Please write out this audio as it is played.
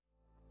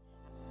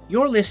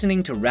You're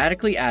listening to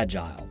Radically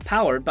Agile,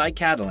 powered by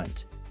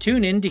Catalant.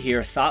 Tune in to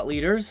hear thought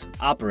leaders,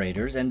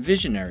 operators, and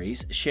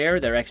visionaries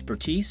share their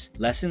expertise,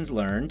 lessons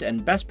learned,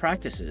 and best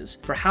practices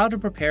for how to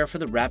prepare for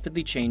the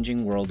rapidly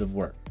changing world of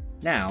work.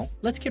 Now,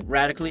 let's get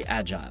radically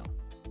agile.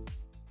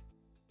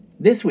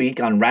 This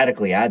week on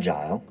Radically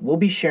Agile, we'll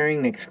be sharing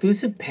an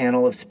exclusive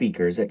panel of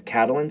speakers at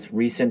Catalant's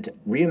recent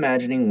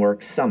Reimagining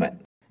Work Summit.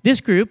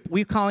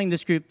 We're calling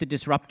this group the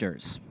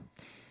Disruptors.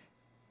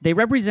 They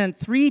represent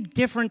three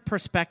different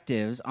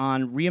perspectives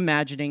on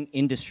reimagining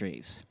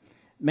industries.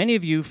 Many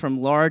of you from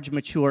large,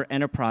 mature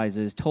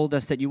enterprises told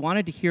us that you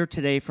wanted to hear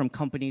today from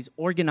companies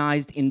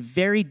organized in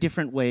very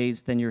different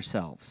ways than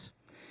yourselves.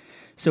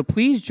 So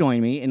please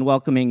join me in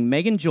welcoming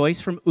Megan Joyce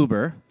from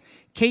Uber,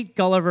 Kate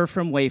Gulliver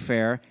from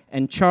Wayfair,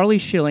 and Charlie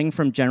Schilling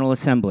from General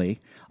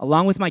Assembly,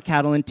 along with my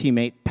Catalan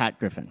teammate, Pat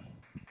Griffin.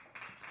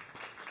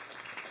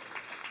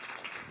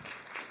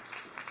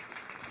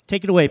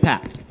 Take it away,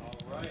 Pat.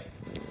 All right.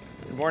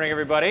 Good morning,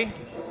 everybody.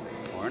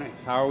 Good morning.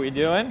 How are we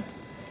doing?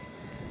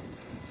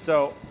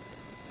 So,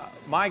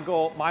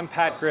 I'm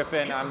Pat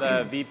Griffin. I'm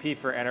the VP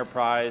for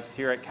Enterprise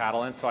here at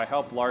Catalant. So I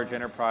help large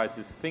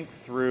enterprises think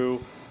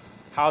through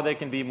how they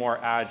can be more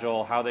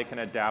agile, how they can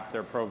adapt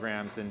their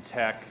programs in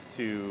tech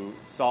to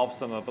solve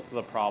some of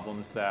the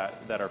problems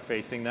that are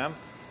facing them.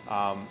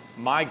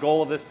 My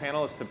goal of this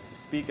panel is to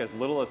speak as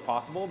little as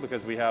possible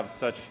because we have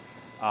such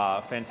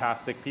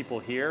fantastic people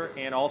here,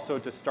 and also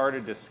to start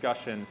a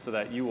discussion so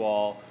that you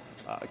all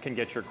can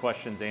get your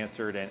questions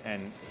answered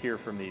and hear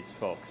from these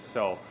folks.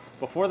 So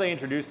before they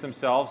introduce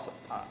themselves,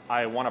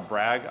 I want to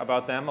brag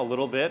about them a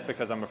little bit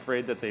because I'm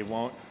afraid that they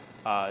won't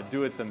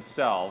do it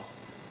themselves.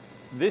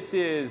 This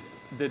is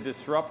the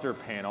disruptor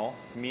panel,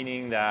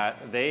 meaning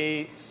that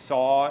they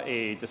saw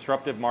a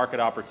disruptive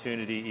market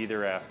opportunity,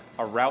 either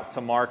a route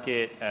to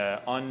market,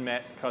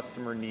 unmet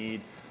customer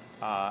need,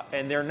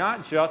 and they're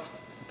not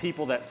just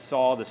people that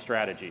saw the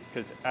strategy,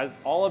 because as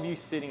all of you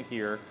sitting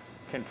here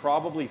can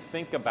probably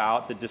think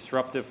about the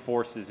disruptive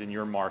forces in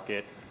your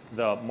market,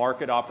 the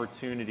market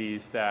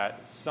opportunities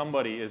that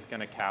somebody is going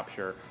to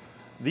capture.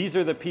 These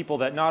are the people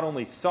that not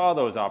only saw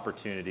those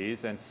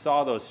opportunities and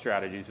saw those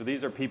strategies, but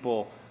these are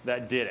people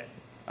that did it.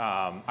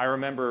 I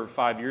remember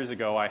 5 years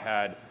ago I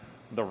had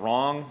the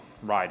wrong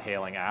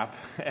ride-hailing app,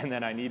 and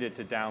then I needed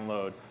to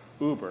download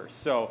Uber.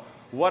 So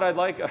what I'd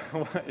like,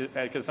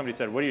 because somebody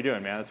said, "What are you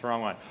doing, man? That's the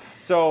wrong one."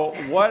 So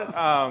what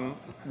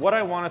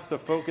I want us to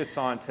focus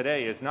on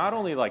today is not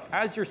only like,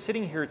 as you're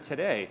sitting here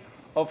today,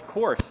 of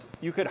course,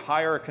 you could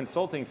hire a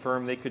consulting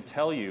firm. They could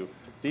tell you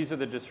these are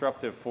the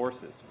disruptive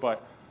forces.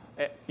 But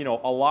a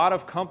lot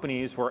of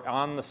companies were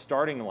on the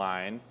starting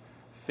line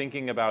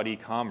thinking about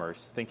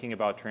e-commerce, thinking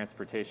about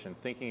transportation,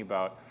 thinking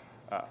about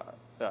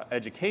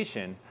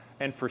education.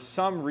 And for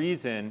some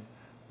reason,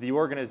 the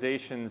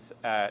organizations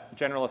at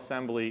General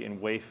Assembly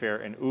and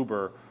Wayfair and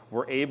Uber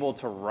were able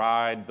to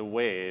ride the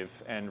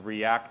wave and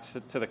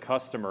react to the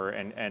customer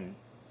and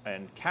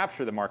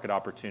capture the market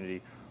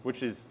opportunity,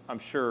 which is, I'm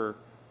sure,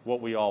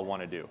 what we all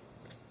want to do.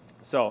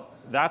 So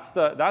that's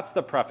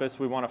the preface.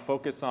 We want to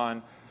focus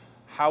on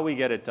how we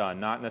get it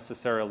done, not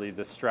necessarily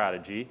the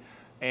strategy.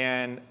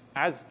 And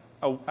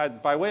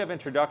by way of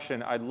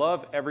introduction, I'd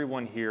love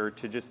everyone here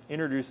to just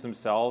introduce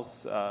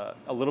themselves, a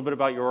little bit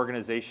about your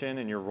organization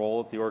and your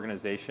role at the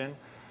organization,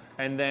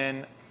 and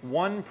then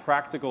one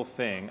practical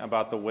thing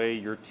about the way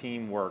your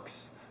team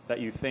works that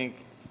you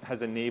think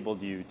has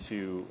enabled you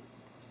to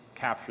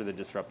capture the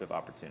disruptive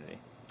opportunity.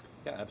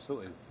 Yeah,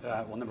 absolutely.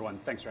 Well, number one,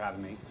 thanks for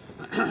having me.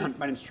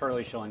 My name is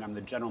Charlie Schilling. I'm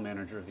the general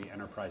manager of the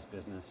enterprise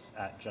business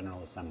at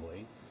General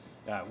Assembly.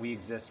 We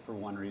exist for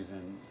one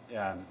reason,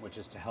 which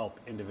is to help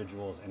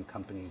individuals and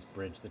companies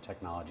bridge the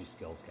technology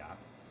skills gap.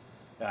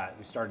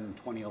 We started in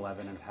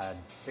 2011 and have had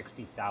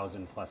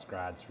 60,000 plus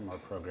grads from our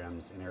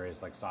programs in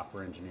areas like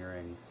software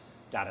engineering,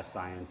 data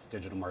science,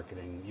 digital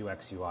marketing,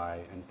 UX,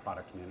 UI, and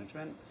product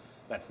management.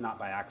 That's not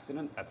by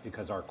accident. That's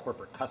because our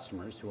corporate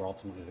customers, who are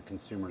ultimately the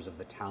consumers of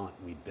the talent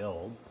we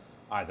build,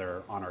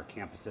 either on our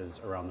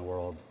campuses around the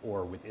world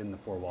or within the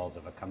four walls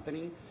of a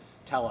company,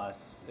 tell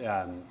us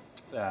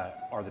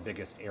are the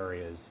biggest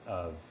areas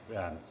of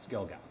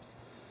skill gaps.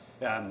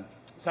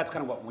 So that's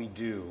kind of what we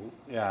do.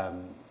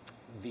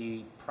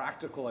 The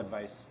practical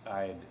advice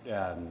I'd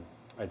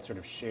sort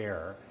of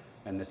share,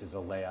 and this is a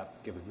layup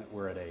given that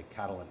we're at a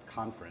Catalant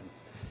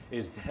conference,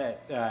 is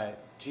that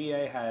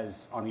GA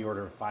has on the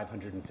order of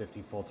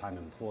 550 full-time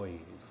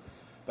employees,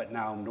 but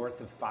now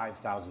north of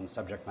 5,000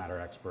 subject matter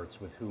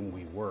experts with whom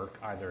we work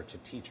either to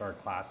teach our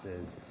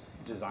classes,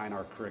 design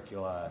our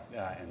curricula,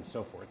 and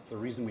so forth. The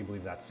reason we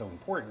believe that's so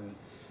important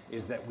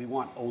is that we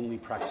want only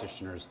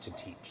practitioners to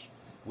teach.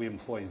 We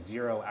employ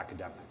zero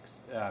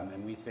academics,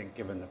 and we think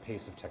given the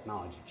pace of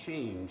technology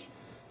change,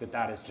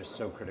 that is just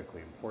so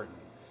critically important.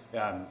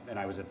 And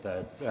I was at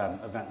the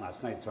event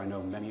last night, so I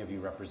know many of you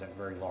represent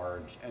very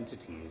large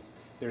entities.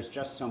 There's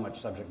just so much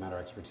subject matter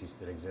expertise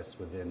that exists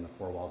within the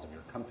four walls of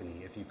your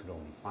company if you could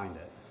only find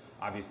it.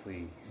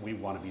 Obviously, we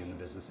want to be in the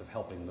business of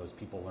helping those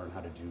people learn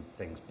how to do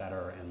things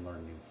better and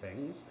learn new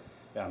things.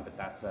 but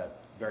that's a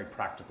very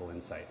practical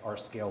insight. Our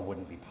scale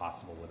wouldn't be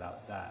possible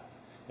without that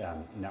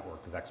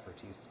network of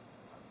expertise.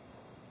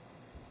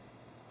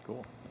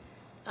 Cool.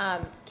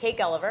 Kate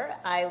Gulliver.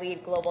 I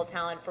lead global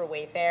talent for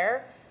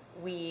Wayfair.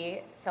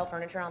 We sell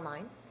furniture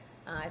online.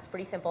 It's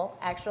pretty simple,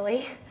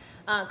 actually.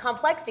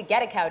 Complex to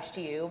get a couch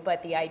to you,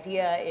 but the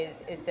idea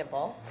is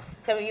simple.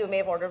 Some of you may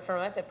have ordered from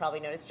us have probably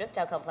noticed just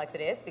how complex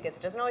it is because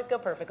it doesn't always go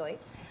perfectly.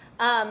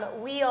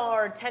 We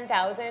are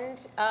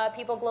 10,000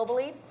 people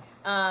globally.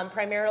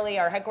 Primarily,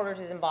 our headquarters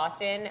is in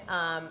Boston,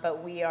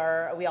 but we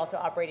also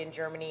operate in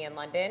Germany and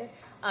London.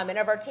 And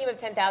of our team of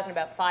 10,000,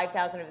 about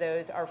 5,000 of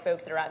those are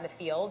folks that are out in the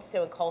field,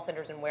 so in call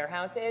centers and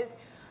warehouses,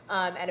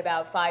 and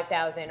about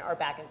 5,000 are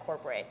back in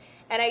corporate.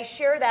 And I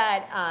share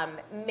that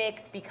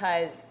mix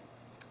because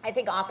I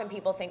think often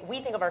we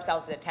think of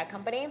ourselves as a tech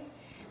company,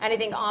 and I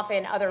think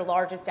often other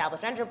large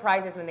established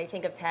enterprises, when they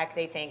think of tech,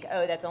 they think,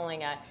 oh, that's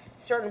only a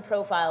certain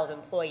profile of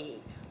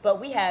employee. But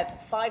we have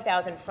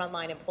 5,000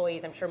 frontline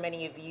employees. I'm sure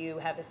many of you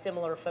have a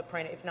similar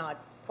footprint, if not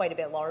quite a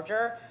bit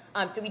larger.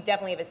 So we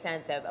definitely have a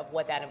sense of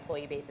what that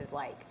employee base is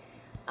like.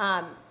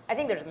 I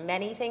think there's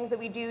many things that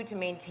we do to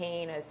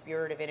maintain a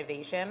spirit of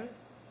innovation.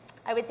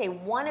 I would say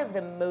one of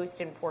the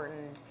most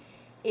important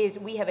is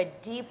we have a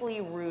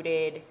deeply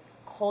rooted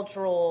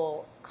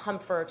cultural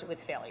comfort with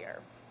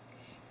failure.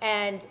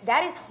 And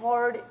that is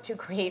hard to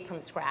create from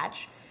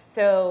scratch.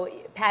 So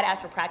Pat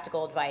asked for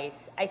practical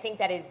advice. I think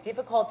that is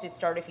difficult to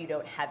start if you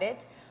don't have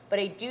it, but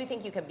I do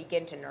think you can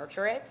begin to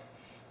nurture it.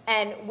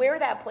 And where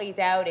that plays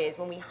out is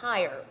when we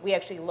hire, we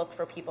actually look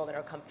for people that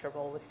are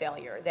comfortable with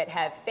failure, that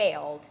have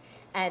failed,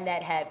 and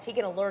that have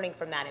taken a learning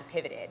from that and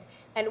pivoted.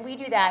 And we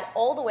do that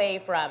all the way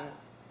from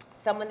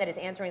someone that is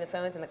answering the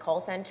phones in the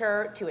call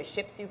center to a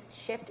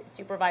shift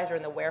supervisor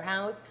in the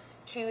warehouse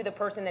to the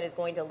person that is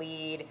going to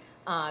lead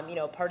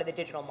part of the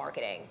digital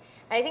marketing.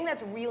 And I think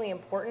that's really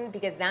important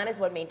because that is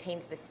what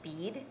maintains the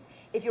speed.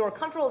 If you're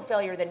comfortable with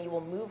failure, then you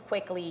will move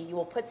quickly, you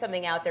will put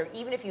something out there,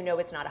 even if you know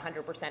it's not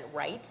 100%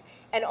 right.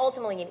 And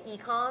ultimately in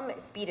e-com,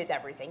 speed is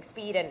everything,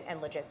 speed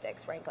and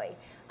logistics, frankly.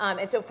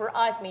 And so for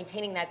us,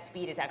 maintaining that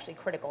speed is actually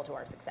critical to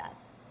our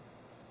success.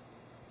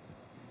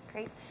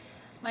 Great.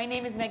 My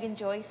name is Megan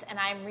Joyce, and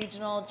I'm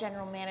Regional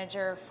General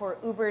Manager for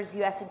Uber's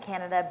US and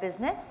Canada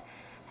business.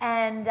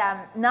 And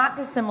not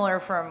dissimilar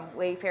from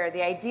Wayfair,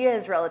 the idea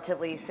is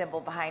relatively simple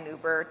behind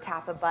Uber.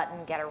 Tap a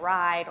button, get a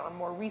ride, or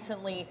more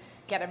recently,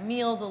 get a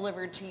meal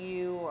delivered to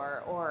you,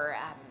 or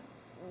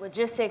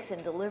logistics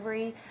and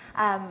delivery.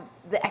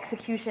 The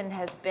execution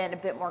has been a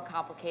bit more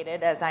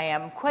complicated, as I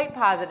am quite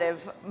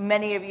positive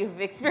many of you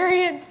have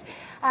experienced.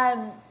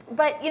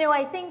 But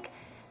I think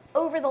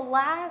over the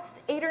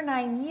last 8 or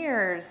 9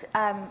 years,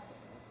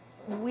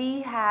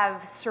 we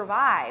have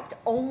survived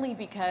only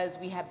because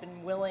we have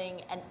been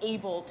willing and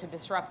able to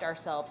disrupt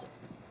ourselves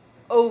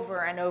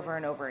over and over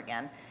and over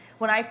again.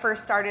 When I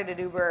first started at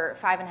Uber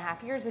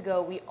 5.5 years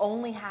ago, we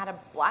only had a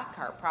black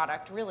cart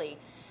product, really.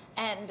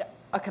 And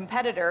a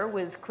competitor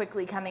was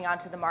quickly coming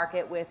onto the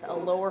market with a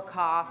lower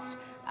cost,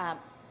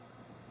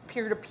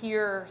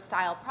 peer-to-peer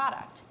style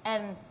product.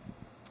 And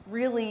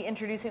really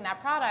introducing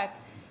that product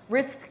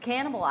risk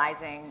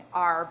cannibalizing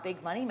our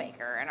big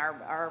moneymaker and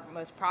our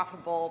most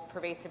profitable,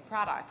 pervasive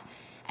product.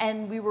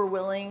 And we were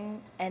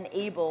willing and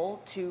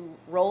able to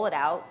roll it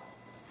out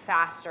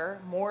faster,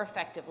 more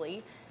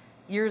effectively.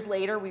 Years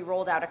later, we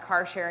rolled out a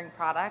car sharing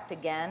product,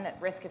 again, at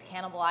risk of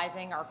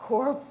cannibalizing our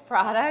core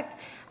product,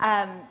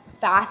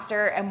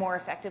 faster and more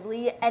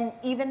effectively. And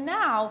even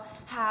now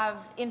have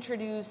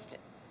introduced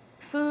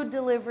food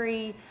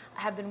delivery,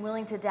 have been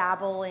willing to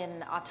dabble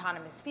in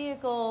autonomous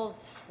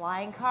vehicles,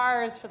 flying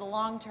cars for the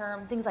long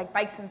term, things like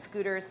bikes and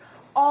scooters,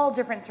 all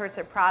different sorts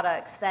of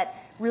products that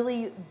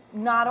really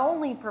not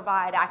only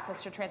provide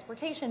access to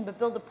transportation, but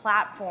build a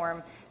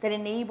platform that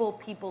enable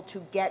people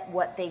to get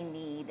what they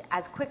need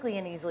as quickly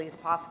and easily as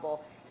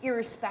possible,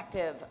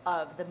 irrespective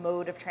of the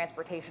mode of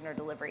transportation or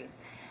delivery.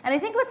 And I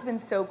think what's been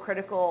so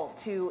critical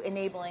to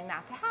enabling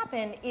that to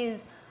happen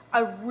is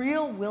a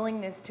real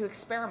willingness to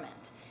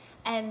experiment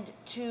and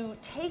to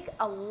take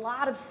a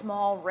lot of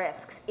small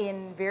risks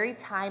in very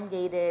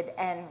time-gated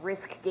and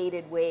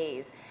risk-gated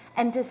ways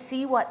and to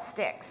see what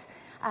sticks.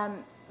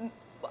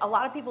 A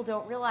lot of people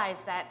don't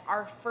realize that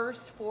our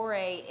first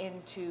foray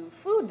into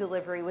food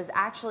delivery was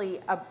actually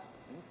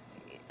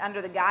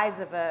under the guise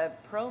of a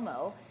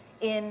promo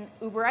in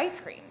Uber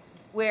ice cream,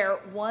 where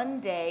one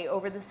day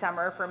over the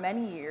summer for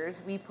many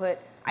years, we put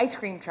ice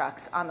cream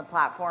trucks on the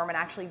platform and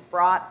actually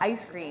brought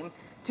ice cream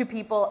to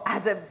people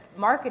as a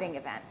marketing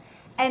event.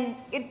 And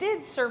it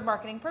did serve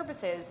marketing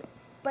purposes,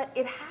 but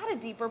it had a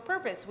deeper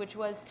purpose, which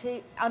was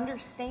to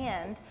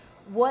understand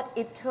what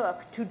it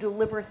took to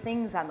deliver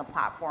things on the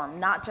platform,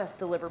 not just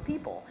deliver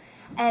people.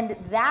 And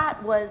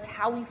that was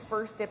how we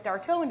first dipped our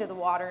toe into the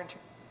water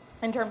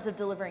in terms of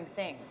delivering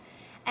things.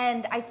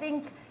 And I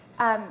think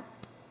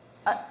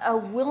a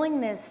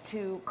willingness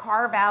to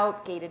carve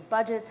out gated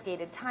budgets,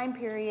 gated time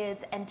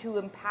periods, and to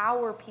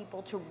empower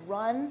people to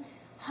run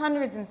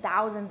hundreds and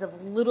thousands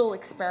of little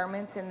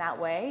experiments in that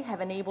way have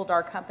enabled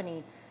our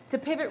company to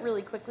pivot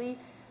really quickly,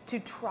 to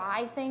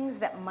try things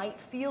that might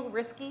feel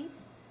risky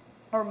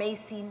or may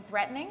seem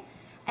threatening,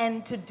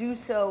 and to do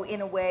so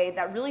in a way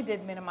that really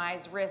did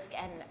minimize risk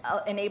and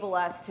enable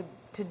us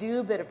to do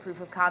a bit of proof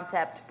of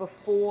concept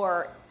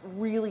before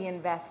really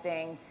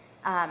investing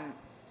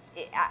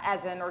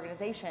as an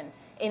organization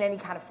in any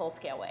kind of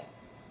full-scale way.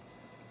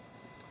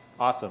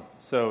 Awesome.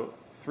 So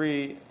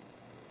 3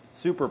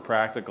 super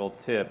practical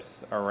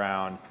tips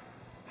around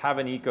have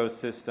an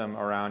ecosystem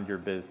around your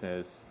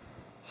business,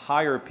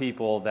 hire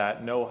people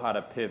that know how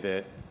to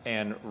pivot,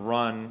 and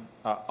run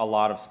a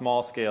lot of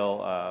small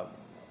scale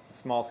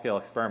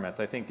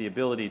experiments. I think the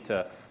ability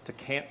to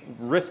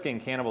risking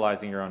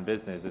cannibalizing your own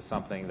business is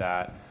something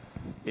that's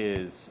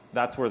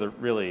where the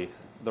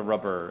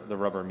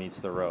rubber meets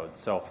the road.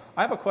 So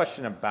I have a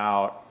question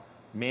about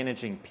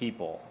managing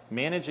people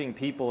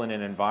in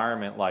an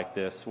environment like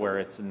this where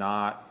it's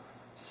not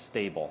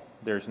stable.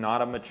 There's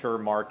not a mature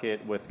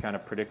market with kind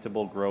of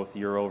predictable growth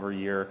year over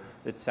year.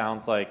 It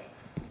sounds like.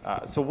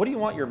 So what do you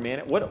want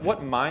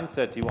what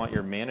mindset do you want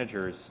your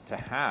managers to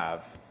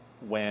have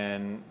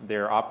when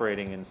they're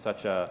operating in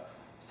such a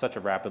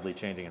rapidly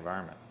changing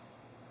environment?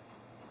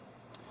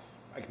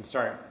 I can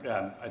start.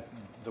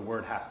 The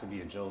word has to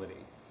be agility.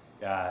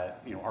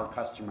 Our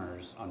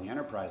customers on the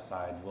enterprise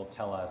side will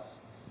tell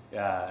us,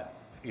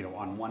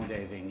 on one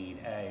day they need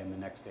A and the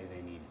next day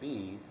they need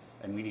B,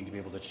 and we need to be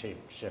able to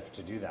shift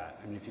to do that.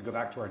 I mean, if you go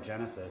back to our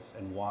genesis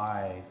and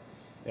why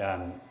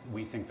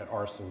we think that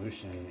our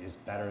solution is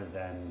better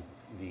than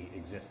the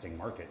existing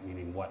market,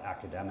 meaning what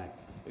academia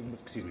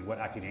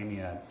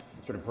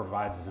sort of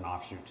provides as an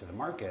offshoot to the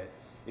market,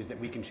 is that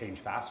we can change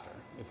faster.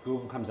 If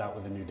Google comes out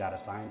with a new data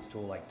science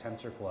tool like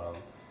TensorFlow,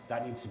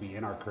 that needs to be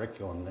in our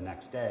curriculum the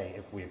next day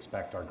if we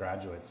expect our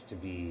graduates to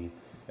be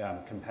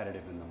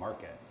competitive in the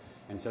market.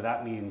 And so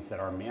that means that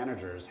our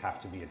managers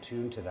have to be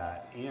attuned to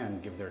that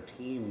and give their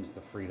teams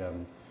the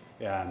freedom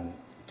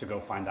to go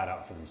find that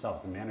out for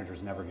themselves. The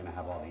manager's never going to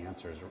have all the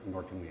answers,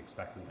 nor can we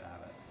expect them to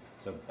have it.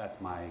 So that's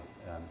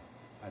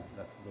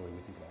that's the way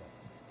we think about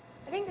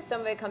it. I think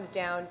some of it comes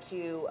down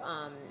to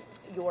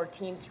your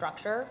team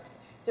structure.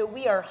 So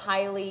we are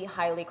highly,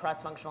 highly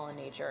cross-functional in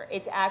nature.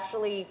 It's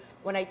actually,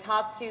 when I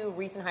talk to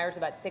recent hires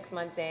about 6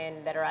 months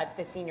in that are at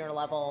the senior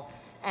level,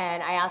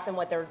 and I ask them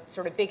what their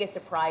sort of biggest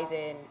surprise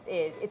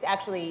is, it's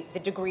actually the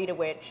degree to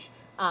which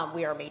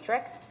we are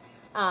matrixed.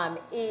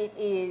 It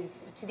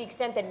is to the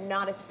extent that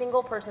not a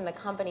single person in the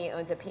company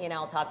owns a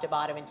P&L top to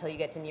bottom until you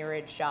get to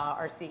Neeraj Shah,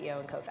 our CEO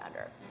and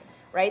co-founder,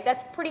 right?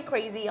 That's pretty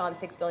crazy on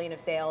 $6 billion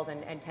of sales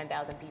and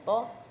 10,000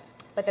 people.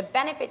 But the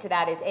benefit to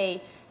that is,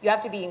 you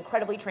have to be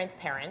incredibly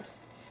transparent,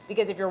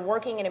 because if you're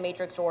working in a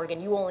matrixed org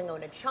and you only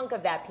own a chunk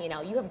of that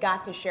P&L, you have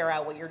got to share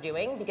out what you're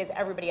doing because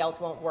everybody else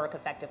won't work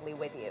effectively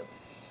with you.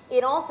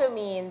 It also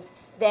means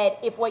that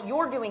if what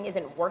you're doing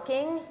isn't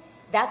working,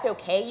 that's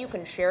okay. You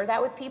can share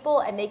that with people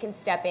and they can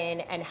step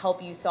in and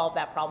help you solve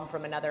that problem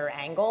from another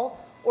angle.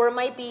 Or it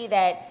might be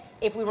that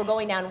if we were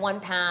going down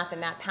one path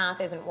and that path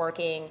isn't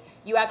working,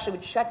 you actually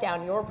would shut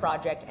down your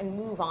project and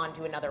move on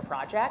to another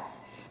project.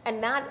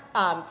 And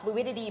that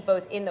fluidity,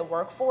 both in the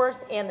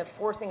workforce and the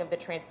forcing of the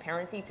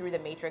transparency through the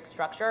matrix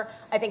structure,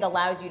 I think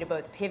allows you to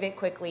both pivot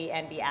quickly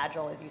and be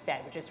agile, as you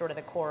said, which is sort of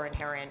the core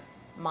inherent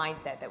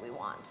mindset that we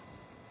want.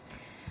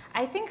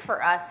 I think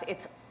for us,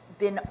 it's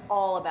been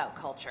all about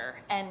culture.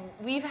 And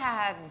we've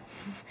had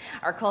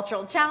our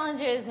cultural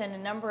challenges and a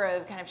number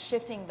of kind of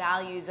shifting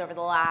values over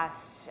the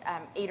last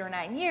 8 or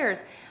 9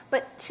 years.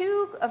 But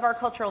 2 of our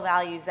cultural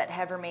values that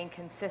have remained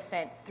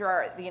consistent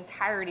through the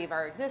entirety of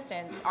our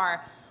existence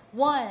are,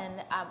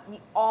 1,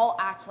 we all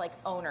act like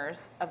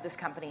owners of this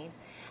company.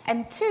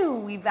 And 2,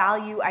 we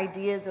value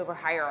ideas over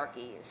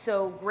hierarchy.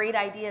 So great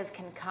ideas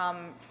can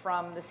come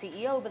from the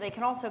CEO, but they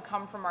can also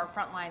come from our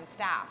frontline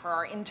staff or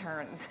our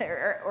interns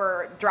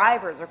or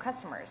drivers or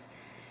customers.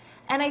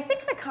 And I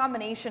think the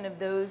combination of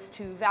those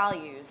 2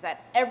 values,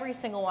 that every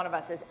single one of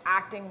us is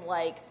acting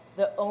like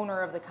the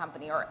owner of the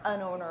company or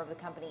an owner of the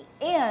company,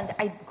 and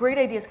great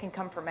ideas can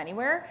come from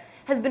anywhere,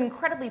 has been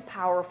incredibly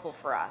powerful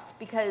for us,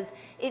 because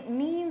it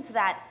means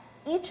that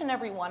each and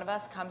every one of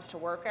us comes to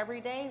work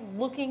every day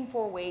looking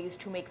for ways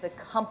to make the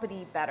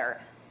company better.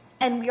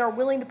 And we are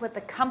willing to put the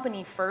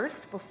company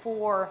first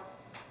before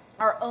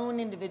our own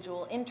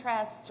individual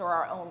interests or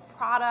our own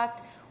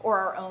product or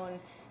our own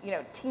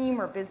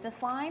team or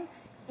business line,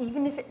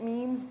 even if it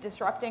means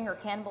disrupting or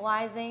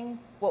cannibalizing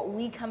what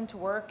we come to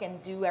work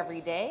and do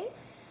every day.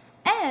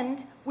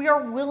 And we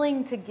are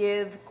willing to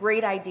give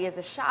great ideas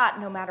a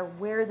shot no matter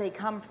where they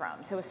come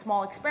from. So a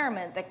small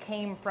experiment that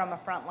came from a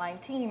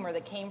frontline team or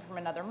that came from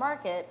another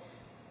market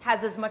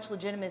has as much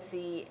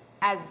legitimacy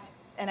as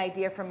an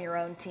idea from your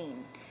own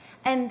team.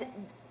 And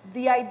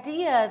the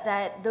idea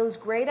that those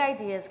great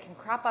ideas can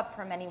crop up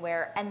from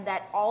anywhere and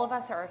that all of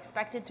us are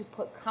expected to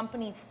put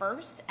company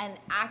first and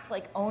act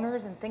like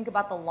owners and think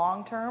about the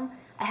long term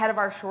ahead of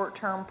our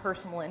short-term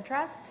personal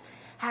interests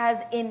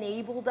has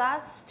enabled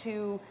us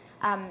to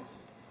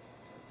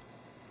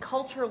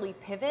culturally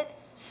pivot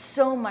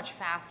so much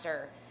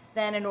faster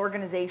than an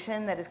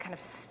organization that is kind of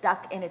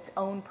stuck in its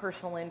own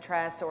personal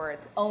interests or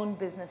its own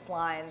business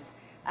lines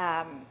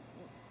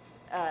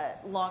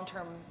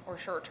long-term or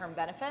short-term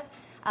benefit.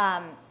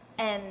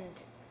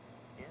 And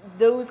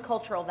those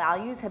cultural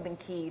values have been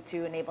key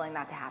to enabling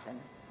that to happen.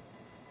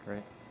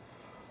 Great.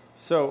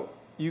 So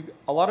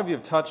a lot of you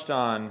have touched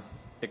on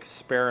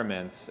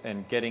experiments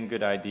and getting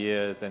good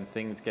ideas and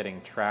things getting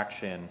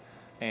traction.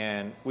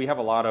 And we have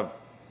a lot of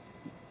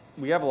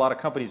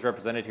companies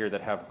represented here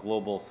that have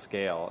global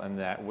scale and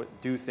that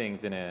do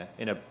things in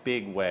a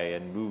big way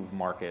and move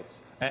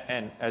markets,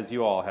 and as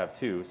you all have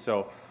too.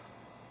 So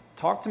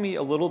talk to me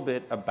a little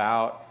bit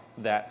about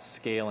that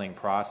scaling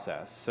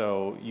process.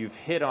 So you've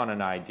hit on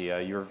an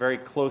idea, you're very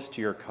close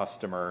to your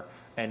customer,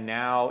 and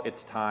now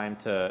it's time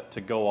to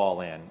go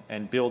all in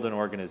and build an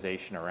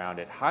organization around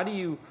it. How do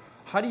you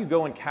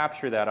go and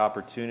capture that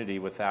opportunity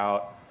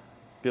without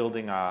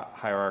building a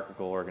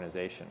hierarchical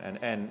organization?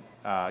 And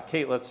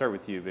Kate, let's start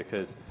with you,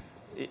 because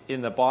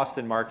in the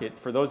Boston market,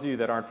 for those of you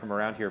that aren't from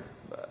around here,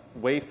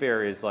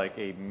 Wayfair is like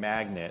a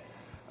magnet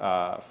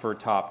for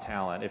top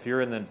talent. If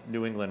you're in the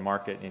New England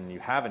market and you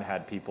haven't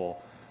had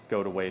people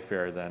go to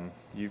Wayfair, then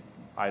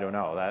I don't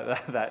know,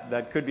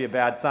 that could be a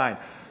bad sign.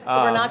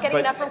 We're not getting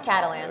enough from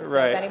Catalant, so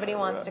right, if anybody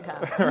wants to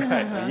come.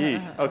 Right,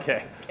 yeesh,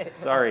 okay,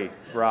 sorry,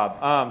 Rob.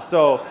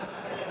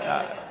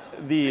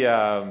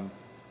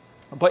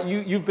 But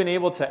you've been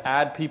able to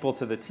add people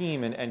to the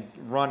team and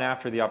run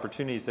after the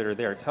opportunities that are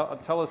there.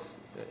 Tell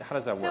us, how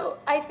does that work? So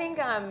I think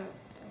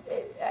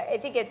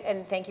it's,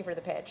 and thank you for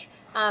the pitch.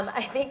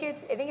 I think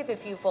it's a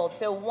fewfold.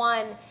 So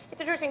one, it's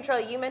interesting,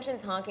 Charlie, you mentioned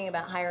talking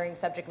about hiring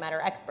subject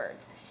matter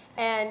experts.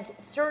 And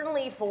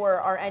certainly for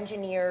our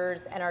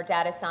engineers and our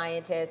data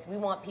scientists, we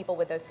want people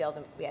with those skills,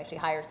 and we actually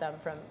hire some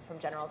from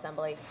General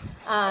Assembly.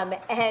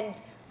 And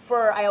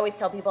I always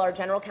tell people our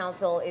general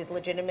counsel is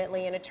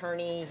legitimately an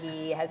attorney.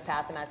 He has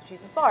passed the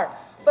Massachusetts bar.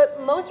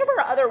 But most of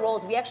our other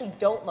roles, we actually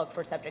don't look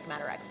for subject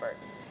matter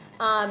experts.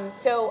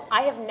 So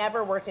I have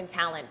never worked in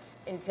talent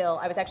until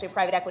I was actually a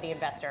private equity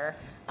investor.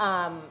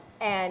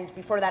 And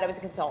before that, I was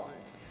a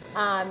consultant.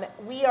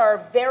 We are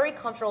very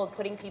comfortable with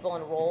putting people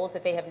in roles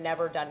that they have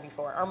never done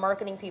before. Our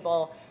marketing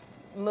people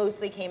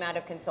mostly came out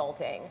of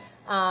consulting.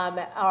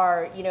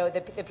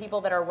 The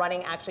people that are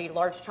running actually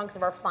large chunks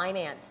of our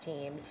finance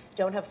team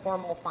don't have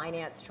formal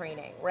finance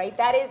training, right?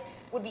 That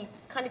would be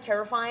kind of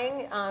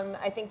terrifying,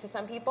 I think, to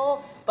some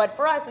people. But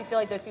for us, we feel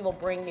like those people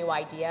bring new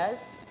ideas.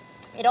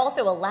 It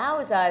also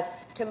allows us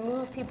to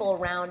move people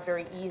around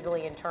very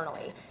easily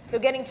internally. So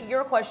getting to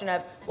your question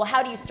of, well,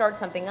 how do you start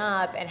something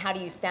up and how do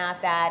you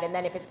staff that? And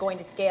then if it's going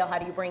to scale, how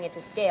do you bring it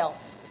to scale?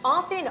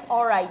 Often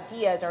our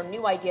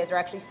new ideas are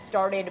actually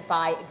started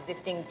by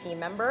existing team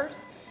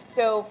members.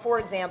 So for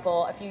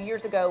example, a few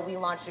years ago, we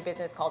launched a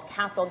business called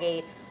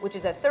Castlegate, which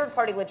is a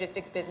third-party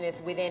logistics business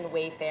within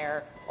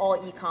Wayfair.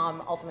 All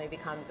e-com ultimately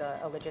becomes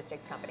a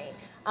logistics company.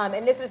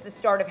 And this was the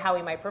start of how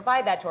we might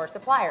provide that to our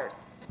suppliers.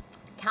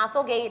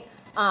 Castlegate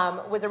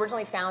was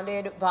originally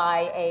founded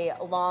by a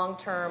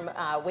long-term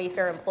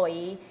Wayfair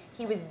employee.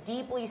 He was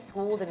deeply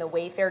schooled in the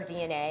Wayfair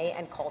DNA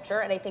and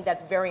culture, and I think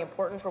that's very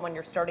important for when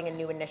you're starting a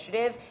new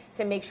initiative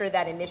to make sure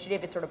that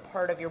initiative is sort of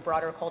part of your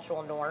broader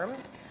cultural norms.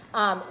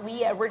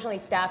 We originally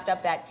staffed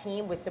up that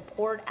team with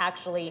support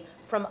actually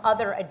from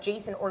other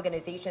adjacent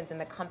organizations in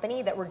the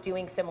company that were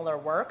doing similar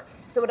work.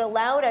 So it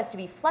allowed us to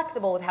be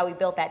flexible with how we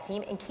built that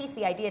team in case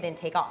the idea didn't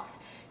take off.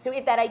 So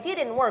if that idea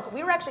didn't work,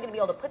 we were actually going to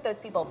be able to put those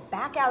people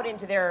back out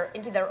into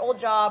their old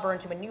job or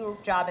into a new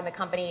job in the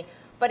company,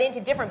 but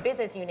into different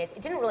business units.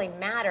 It didn't really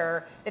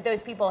matter that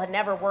those people had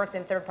never worked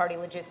in third-party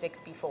logistics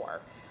before.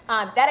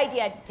 That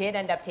idea did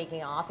end up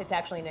taking off. It's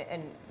actually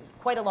in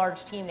quite a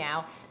large team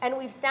now, and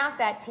we've staffed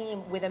that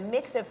team with a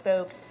mix of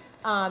folks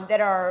that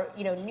are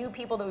new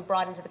people that we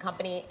brought into the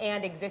company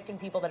and existing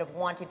people that have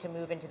wanted to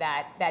move into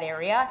that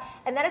area.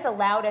 And that has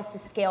allowed us to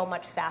scale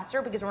much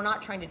faster because we're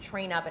not trying to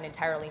train up an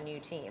entirely new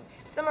team.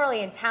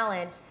 Similarly, in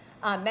talent,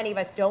 many of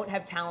us don't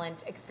have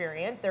talent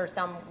experience. There are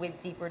some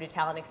with deep-rooted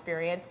talent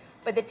experience,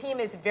 but the team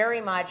is very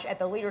much at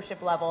the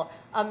leadership level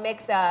a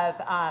mix of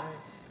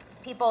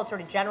people, sort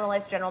of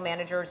generalists, general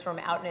managers from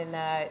out in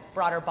the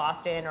broader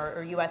Boston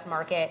or US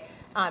market,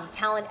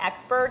 talent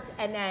experts,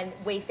 and then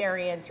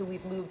Wayfarians who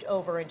we've moved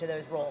over into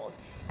those roles.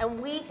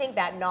 And we think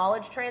that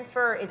knowledge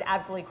transfer is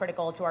absolutely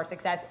critical to our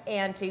success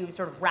and to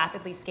sort of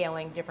rapidly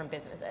scaling different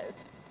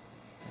businesses.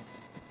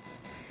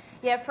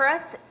 Yeah, for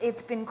us,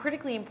 it's been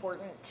critically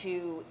important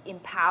to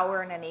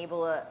empower and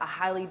enable a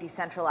highly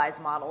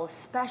decentralized model,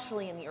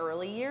 especially in the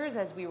early years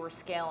as we were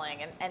scaling,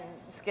 and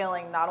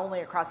scaling not only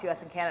across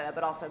US and Canada,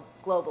 but also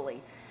globally.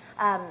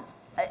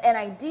 An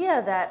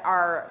idea that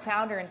our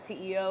founder and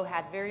CEO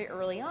had very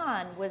early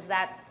on was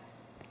that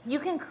you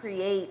can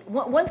create,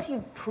 once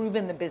you've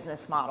proven the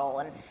business model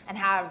and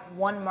have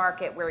one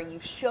market where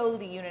you show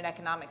the unit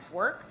economics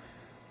work,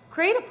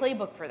 create a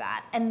playbook for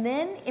that, and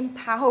then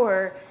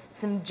empower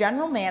some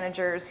general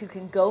managers who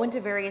can go into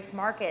various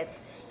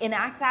markets,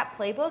 enact that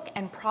playbook,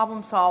 and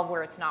problem solve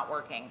where it's not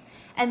working.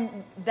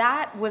 And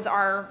that was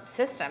our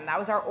system. That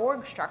was our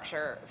org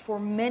structure for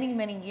many,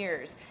 many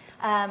years.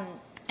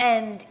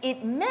 And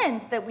it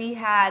meant that we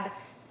had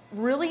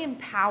really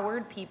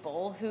empowered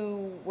people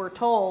who were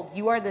told,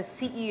 you are the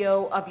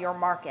CEO of your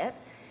market.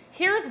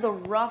 Here's the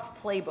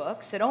rough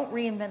playbook, so don't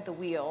reinvent the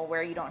wheel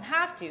where you don't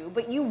have to,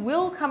 but you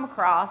will come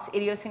across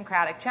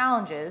idiosyncratic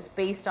challenges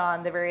based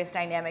on the various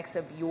dynamics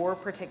of your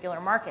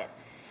particular market.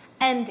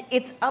 And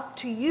it's up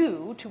to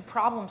you to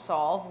problem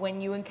solve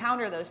when you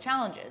encounter those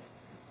challenges.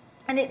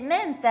 And it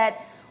meant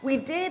that we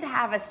did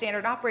have a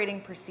standard operating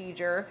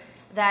procedure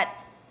that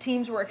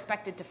teams were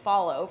expected to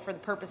follow for the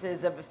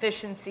purposes of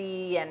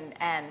efficiency and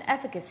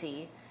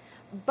efficacy,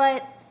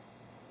 but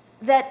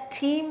that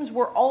teams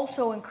were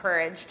also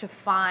encouraged to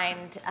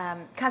find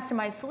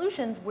customized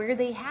solutions where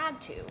they had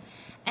to,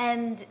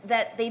 and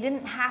that they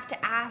didn't have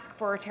to ask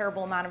for a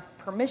terrible amount of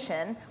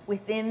permission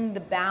within the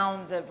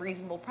bounds of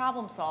reasonable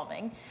problem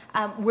solving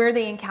where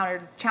they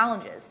encountered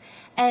challenges.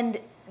 And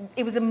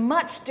it was a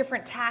much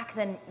different tack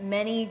than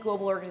many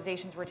global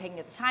organizations were taking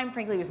at the time.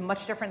 Frankly, it was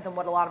much different than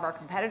what a lot of our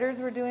competitors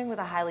were doing with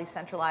a highly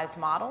centralized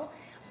model.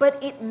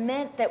 But it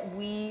meant that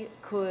we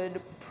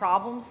could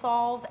problem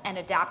solve and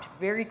adapt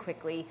very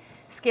quickly,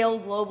 scale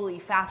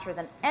globally faster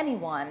than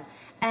anyone,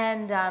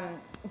 and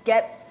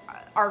get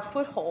our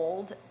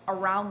foothold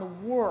around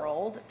the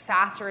world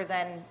faster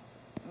than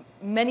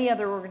many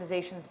other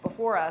organizations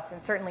before us,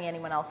 and certainly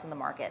anyone else in the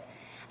market.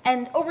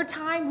 And over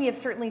time, we have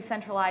certainly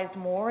centralized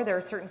more. There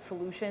are certain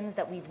solutions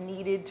that we've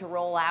needed to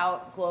roll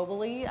out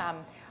globally.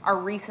 Our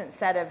recent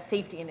set of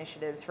safety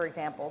initiatives, for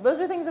example,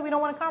 those are things that we don't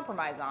want to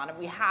compromise on, and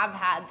we have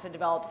had to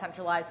develop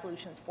centralized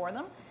solutions for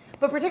them.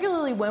 But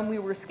particularly when we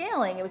were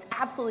scaling, it was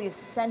absolutely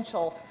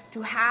essential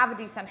to have a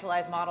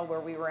decentralized model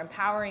where we were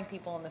empowering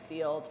people in the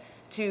field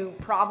to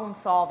problem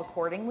solve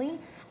accordingly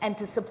and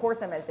to support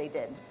them as they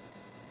did.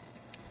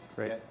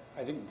 Great.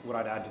 I think what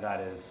I'd add to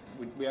that is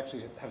we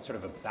actually have sort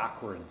of a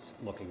backwards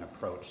looking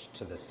approach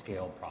to the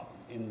scale problem,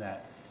 in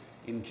that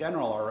in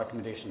general our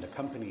recommendation to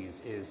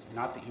companies is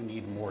not that you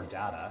need more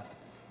data,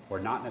 or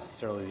not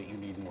necessarily that you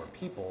need more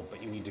people,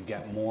 but you need to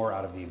get more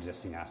out of the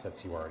existing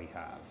assets you already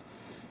have.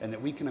 And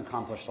that we can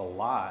accomplish a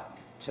lot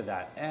to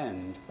that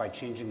end by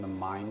changing the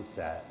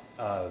mindset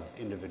of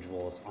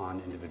individuals on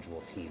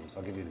individual teams.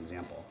 I'll give you an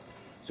example.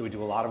 So we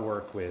do a lot of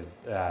work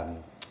with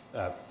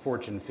a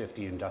Fortune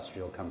 50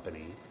 industrial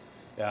company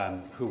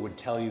who would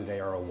tell you they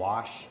are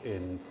awash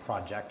in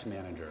project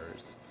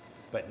managers,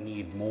 but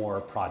need more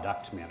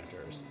product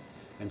managers.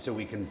 And so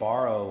we can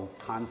borrow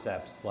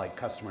concepts like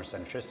customer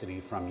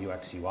centricity from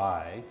UX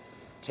UI,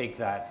 take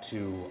that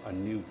to a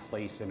new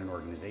place in an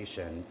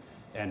organization,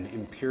 and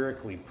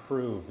empirically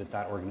prove that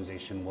that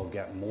organization will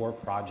get more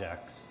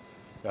products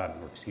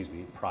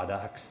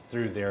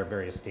through their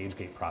various stage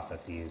gate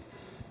processes,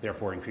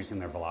 therefore increasing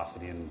their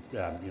velocity and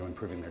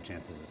improving their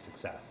chances of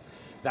success.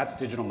 That's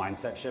digital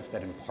mindset shift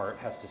that in part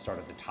has to start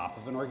at the top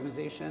of an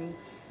organization.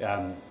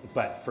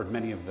 But for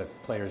many of the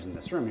players in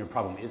this room, your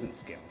problem isn't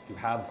scale. You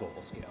have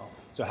global scale.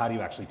 So how do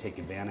you actually take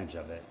advantage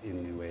of it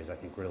in new ways, I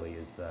think really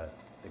is the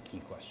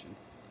key question.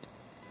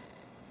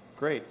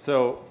 Great.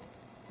 So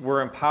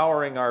we're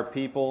empowering our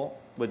people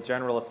with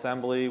General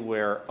Assembly.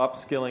 We're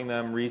upskilling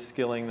them,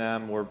 reskilling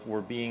them.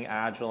 We're being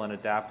agile and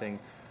adapting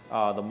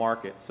the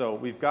market. So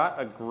we've got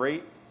a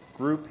great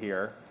group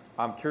here.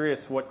 I'm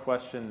curious what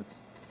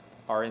questions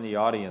are in the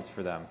audience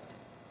for them.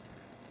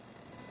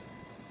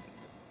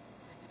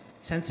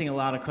 Sensing a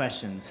lot of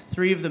questions.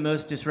 3 of the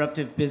most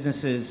disruptive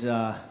businesses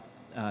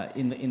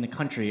in the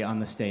country on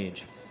the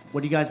stage.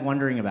 What are you guys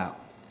wondering about?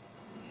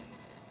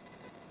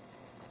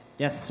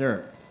 Yes,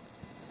 sir.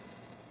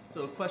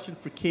 So a question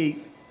for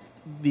Kate.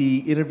 The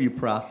interview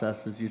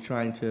process as you're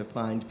trying to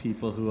find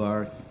people who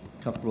are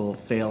comfortable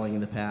failing in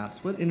the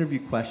past. What interview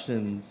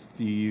questions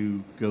do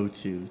you go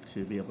to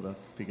be able to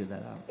figure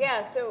that out?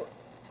 Yeah, so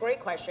great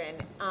question.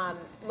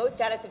 Most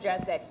data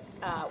suggests that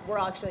we're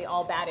actually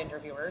all bad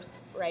interviewers,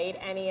 right?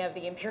 Any of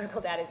the empirical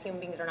data is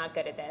human beings are not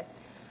good at this.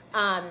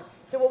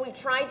 So what we've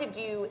tried to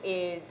do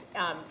is,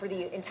 for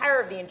the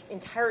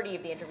entirety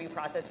of the interview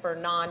process for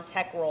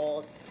non-tech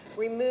roles,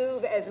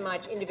 remove as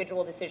much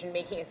individual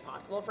decision-making as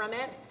possible from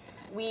it.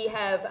 We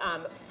have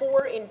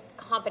 4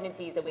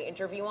 competencies that we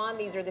interview on.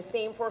 These are the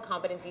same 4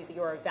 competencies that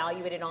you are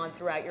evaluated on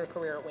throughout your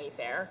career at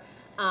Wayfair.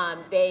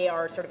 They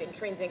are sort of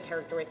intrinsic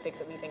characteristics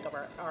that we think of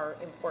are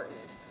important.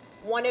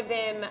 One of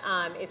them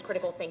is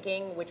critical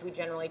thinking, which we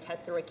generally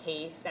test through a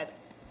case that's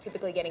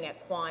typically getting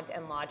at quant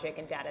and logic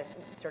and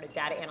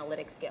data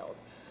analytic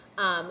skills.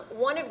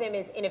 One of them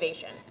is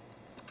innovation.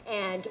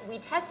 And we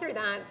test through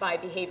that by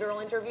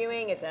behavioral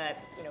interviewing. It's a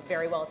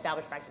very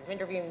well-established practice of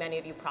interviewing. Many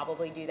of you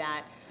probably do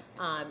that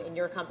in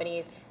your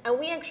companies. And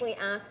we actually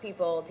ask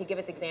people to give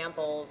us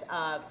examples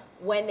of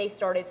when they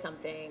started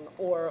something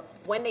or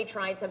when they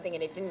tried something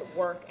and it didn't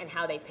work and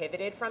how they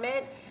pivoted from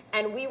it.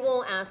 And we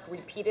will ask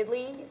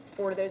repeatedly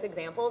for those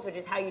examples, which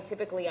is how you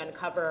typically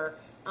uncover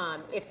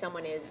if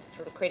someone is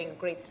sort of creating a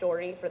great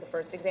story for the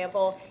first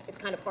example. It's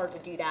kind of hard to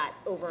do that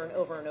over and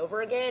over and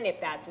over again if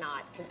that's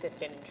not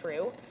consistent and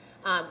true.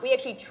 We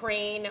actually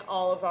train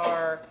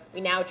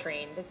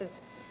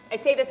I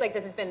say this like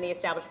this has been the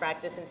established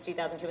practice since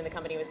 2002 when the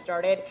company was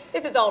started.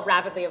 This is all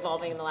rapidly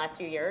evolving in the last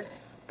few years.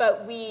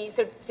 But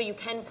so you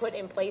can put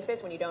in place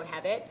this when you don't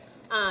have it.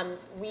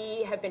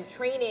 We have been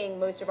training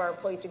most of our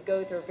employees to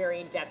go through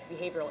very in-depth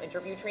behavioral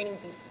interview training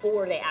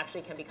before they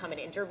actually can become an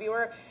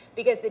interviewer,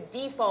 because the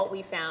default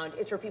we found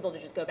is for people to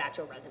just go back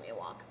to a resume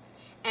walk.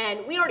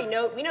 And we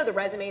know the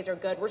resumes are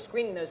good. We're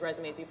screening those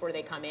resumes before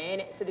they come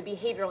in, so the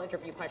behavioral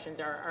interview questions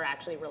are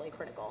actually really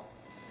critical.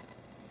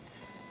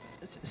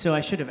 So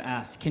I should have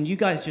asked, can you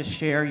guys just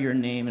share your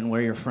name and where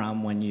you're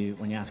from when you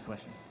ask a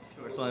question?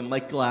 Sure. So I'm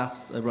Mike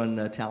Glass. I run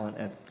talent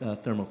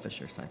at Thermo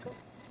Fisher Scientific.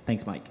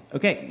 Thanks, Mike.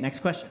 Okay, next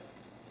question.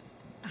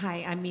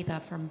 Hi, I'm Mitha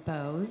from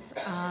Bose.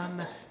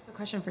 A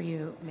question for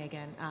you,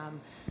 Megan.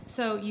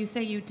 So you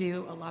say you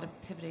do a lot of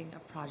pivoting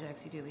of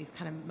projects. You do these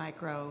kind of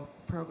micro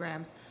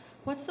programs.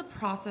 What's the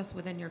process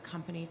within your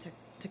company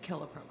to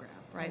kill a program,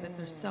 right? If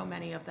there's so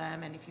many of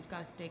them, and if you've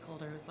got a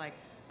stakeholder who's like,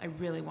 I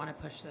really want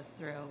to push this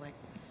through, like,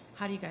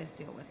 how do you guys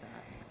deal with that?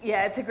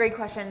 Yeah, it's a great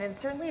question.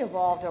 It's certainly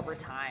evolved over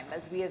time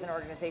as we as an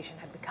organization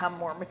have become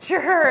more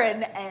mature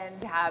and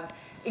have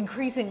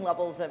increasing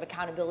levels of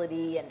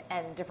accountability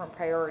and different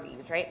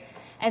priorities, right?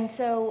 And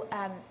so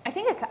I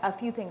think a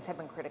few things have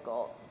been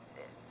critical.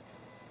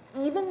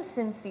 Even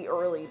since the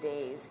early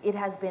days, it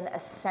has been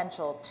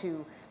essential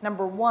to,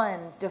 number one,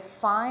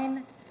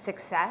 define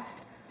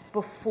success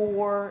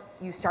before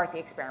you start the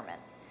experiment.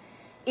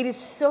 It is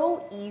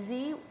so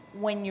easy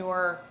when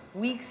you're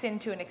weeks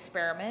into an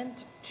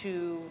experiment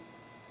to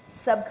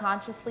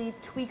subconsciously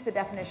tweak the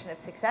definition of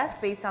success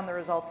based on the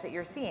results that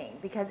you're seeing,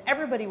 because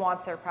everybody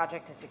wants their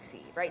project to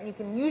succeed, right? And you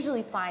can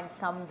usually find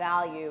some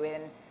value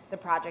in the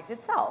project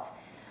itself.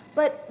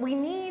 But we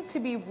need to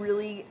be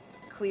really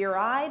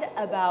clear-eyed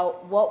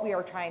about what we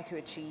are trying to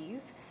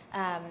achieve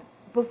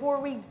before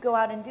we go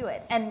out and do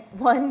it. And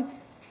one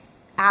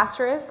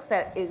asterisk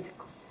that is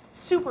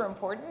super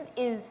important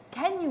is,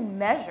 can you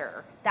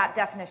measure that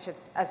definition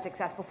of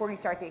success before you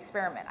start the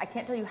experiment? I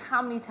can't tell you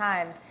how many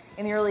times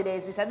in the early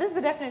days we said, this is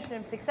the definition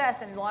of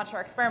success, and launched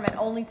our experiment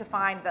only to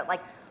find that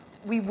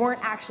we weren't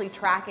actually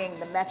tracking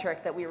the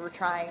metric that we were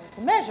trying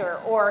to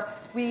measure, or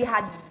we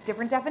had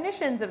different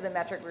definitions of the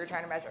metric we were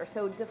trying to measure.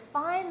 So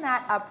define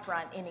that up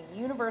front in a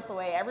universal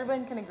way.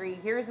 Everyone can agree,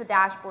 here's the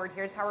dashboard,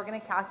 here's how we're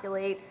going to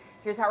calculate,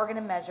 here's how we're going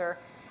to measure,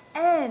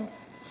 and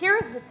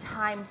here's the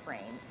time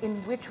frame in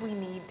which we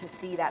need to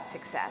see that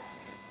success.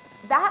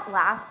 That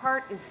last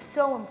part is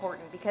so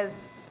important because,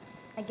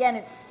 again,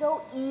 it's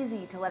so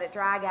easy to let it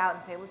drag out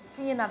and say, let's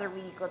see another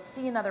week, let's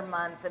see another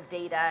month of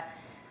data.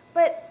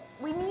 But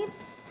we need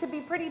to be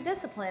pretty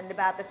disciplined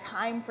about the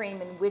time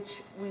frame in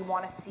which we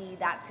want to see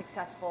that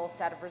successful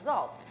set of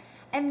results.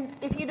 And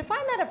if you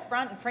define that up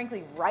front and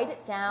frankly write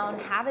it down,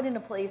 have it in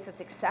a place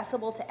that's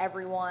accessible to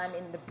everyone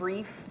in the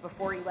brief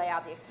before you lay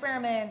out the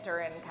experiment,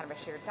 or in kind of a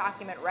shared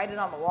document, write it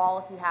on the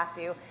wall if you have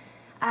to.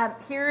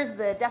 Here's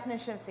the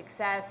definition of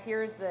success,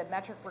 here's the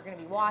metric we're going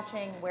to be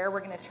watching, where we're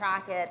going to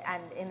track it,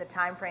 and in the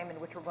time frame in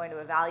which we're going to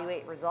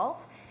evaluate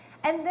results.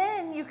 And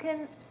then you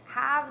can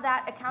have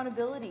that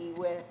accountability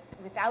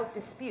without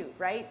dispute,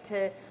 right?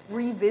 To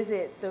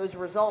revisit those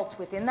results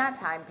within that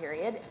time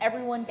period.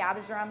 Everyone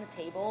gathers around the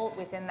table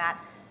within that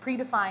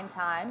predefined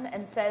time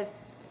and says,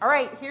 all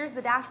right, here's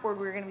the dashboard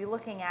we were going to be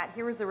looking at.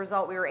 Here was the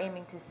result we were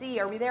aiming to see.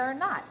 Are we there or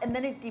not? And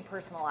then it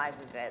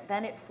depersonalizes it.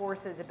 Then it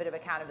forces a bit of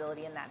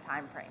accountability in that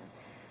time frame.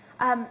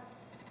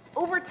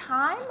 Over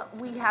time,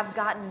 we have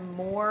gotten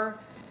more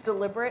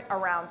deliberate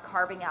around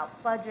carving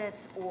out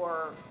budgets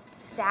or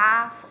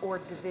staff or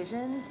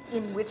divisions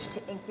in which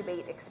to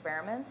incubate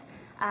experiments.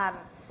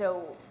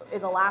 So in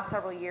the last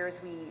several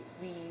years,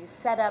 we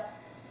set up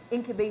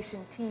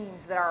incubation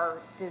teams that are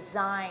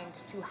designed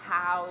to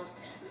house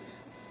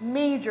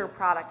major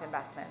product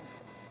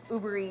investments.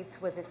 Uber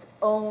Eats was its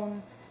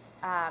own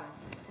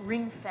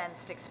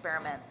ring-fenced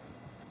experiment.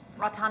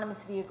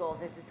 Autonomous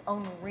vehicles, it's its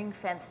own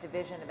ring-fenced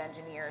division of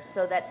engineers,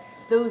 so that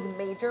those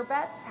major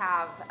bets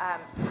have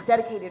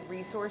dedicated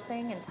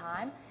resourcing and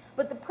time.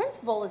 But the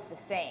principle is the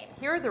same.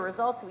 Here are the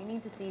results we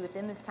need to see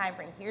within this time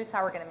frame. Here's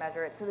how we're going to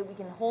measure it so that we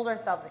can hold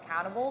ourselves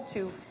accountable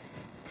to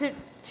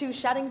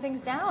shutting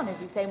things down,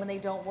 as you say, when they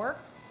don't work,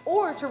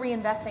 or to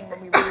reinvesting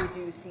when we really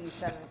do see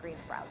some green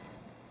sprouts.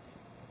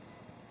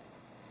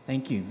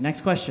 Thank you.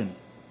 Next question.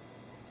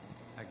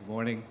 Hi, good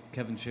morning.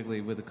 Kevin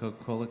Shigley with the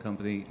Coca-Cola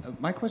Company.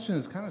 My question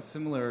is kind of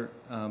similar,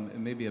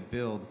 and maybe a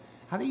build.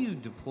 How do you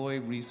deploy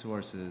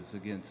resources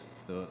against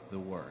the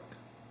work?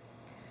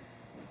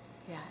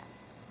 Yeah,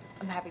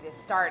 I'm happy to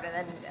start, and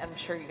then I'm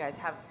sure you guys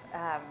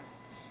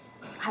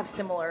have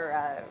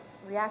similar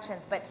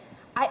reactions. But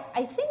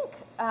I think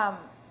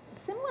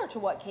similar to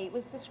what Kate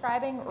was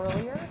describing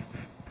earlier,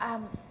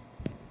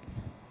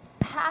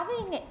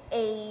 having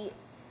a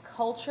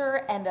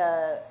culture and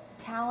a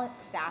talent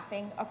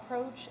staffing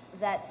approach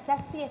that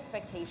sets the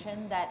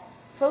expectation that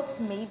folks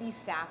may be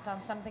staffed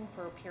on something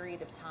for a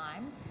period of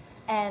time,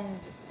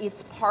 and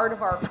it's part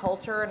of our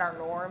culture and our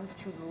norms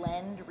to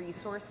lend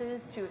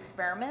resources to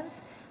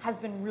experiments, has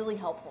been really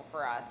helpful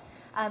for us,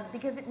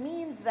 because it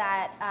means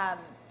that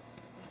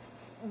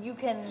you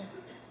can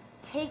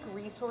take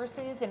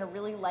resources in a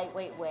really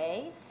lightweight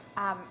way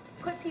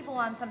put people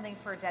on something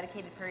for a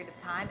dedicated period of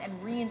time and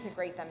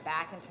reintegrate them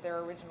back into their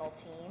original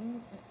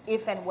team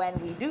if and when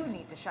we do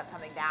need to shut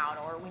something down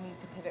or we need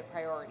to pivot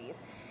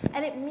priorities.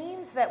 And it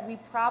means that we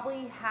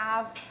probably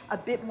have a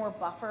bit more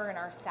buffer in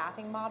our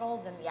staffing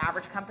model than the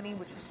average company,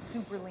 which is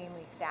super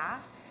leanly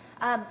staffed.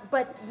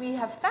 But we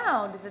have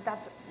found that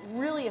that's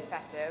really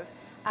effective,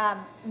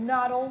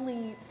 not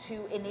only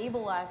to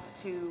enable us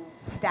to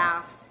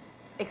staff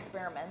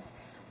experiments,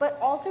 but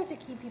also to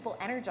keep people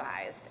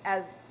energized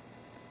as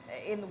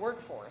in the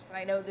workforce. And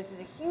I know this is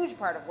a huge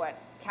part of what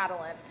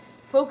Catalant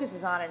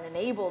focuses on and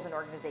enables in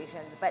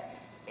organizations, but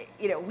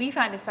we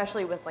find,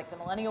 especially with like the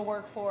millennial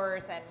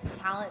workforce and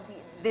talent,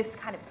 this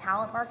kind of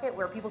talent market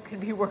where people could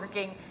be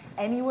working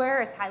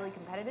anywhere, it's highly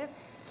competitive,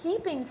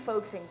 keeping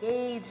folks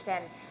engaged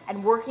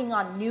and working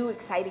on new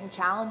exciting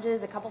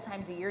challenges. A couple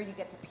times a year you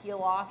get to peel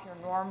off your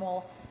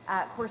normal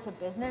course of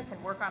business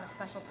and work on a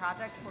special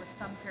project for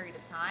some period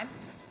of time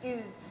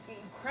is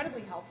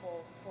incredibly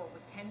helpful for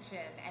retention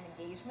and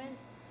engagement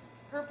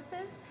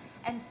purposes.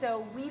 And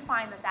so we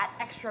find that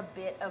extra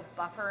bit of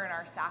buffer in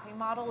our staffing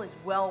model is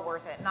well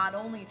worth it, not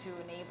only to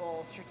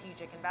enable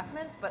strategic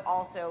investments, but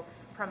also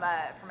from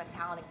a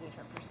talent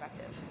engagement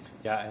perspective.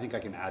 Yeah, I think I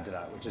can add to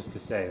that, which is to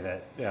say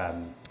that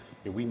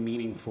we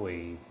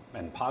meaningfully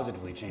and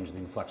positively changed the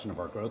inflection of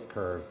our growth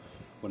curve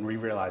when we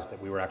realized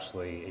that we were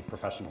actually a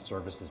professional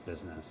services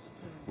business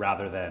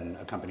rather than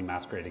a company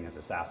masquerading as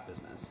a SaaS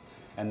business.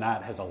 And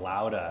that has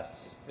allowed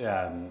us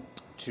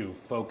to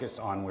focus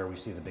on where we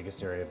see the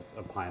biggest area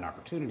of client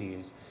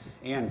opportunities,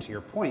 and to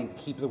your point,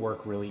 keep the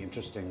work really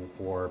interesting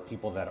for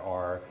people that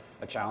are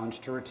a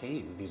challenge to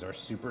retain. These are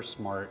super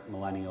smart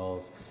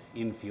millennials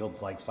in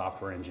fields like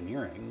software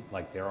engineering.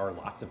 Like, there are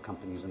lots of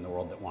companies in the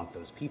world that want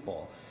those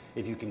people.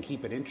 If you can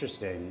keep it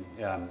interesting,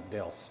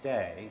 they'll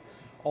stay.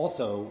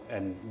 Also,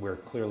 and we're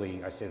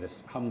clearly, I say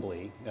this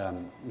humbly,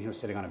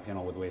 sitting on a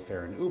panel with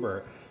Wayfair and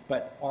Uber,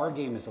 but our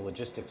game is a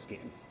logistics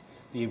game.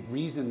 The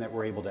reason that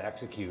we're able to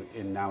execute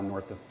in now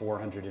north of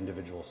 400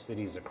 individual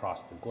cities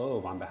across the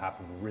globe on behalf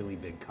of really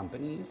big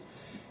companies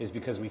is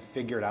because we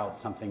figured out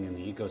something in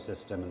the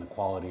ecosystem and the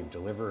quality of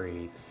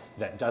delivery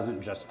that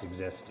doesn't just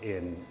exist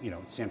in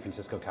San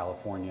Francisco,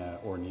 California,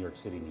 or New York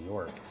City, New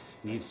York.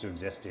 It needs to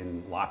exist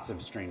in lots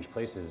of strange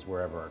places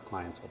wherever our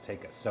clients will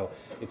take us. So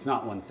it's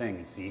not one thing,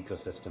 it's the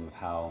ecosystem of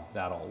how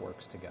that all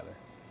works together.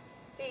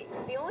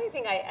 The only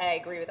thing I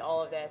agree with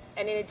all of this,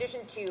 and in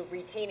addition to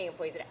retaining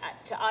employees,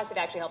 to us it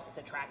actually helps us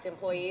attract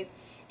employees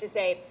to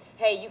say,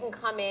 hey, you can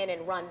come in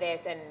and run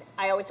this, and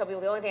I always tell people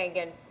the only thing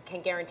I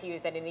can guarantee you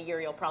is that in a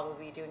year you'll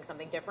probably be doing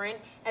something different,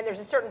 and there's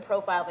a certain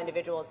profile of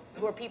individuals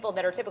who are people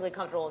that are typically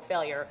comfortable with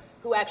failure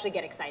who actually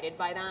get excited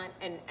by that,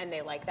 and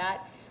they like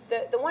that.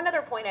 The one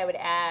other point I would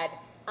add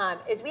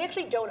is we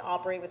actually don't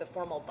operate with a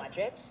formal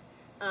budget.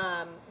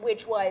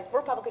 Which was, we're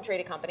a publicly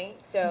traded company,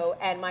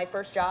 and my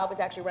first job was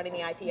actually running the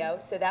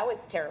IPO, so that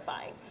was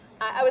terrifying.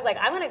 I was like,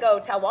 I'm going to go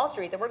tell Wall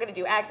Street that we're going to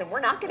do X, and we're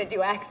not going to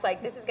do X,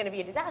 like this is going to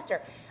be a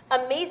disaster.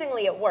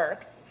 Amazingly, it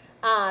works,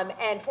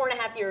 and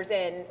 4.5 years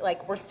in,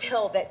 like we're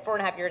still,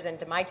 4.5 years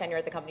into my tenure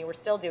at the company, we're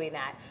still doing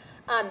that.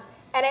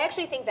 And I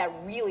actually think that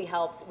really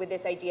helps with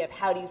this idea of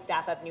how do you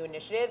staff up new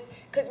initiatives,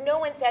 because no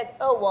one says,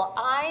 oh, well,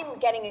 I'm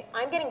getting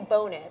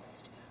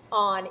bonused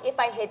on if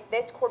I hit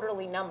this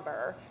quarterly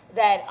number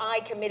that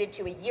I committed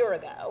to a year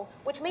ago,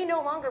 which may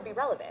no longer be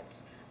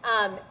relevant.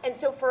 And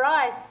so for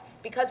us,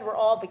 because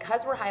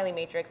we're highly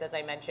matrix, as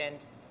I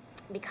mentioned,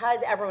 because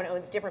everyone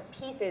owns different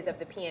pieces of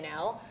the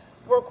P&L,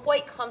 we're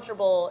quite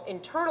comfortable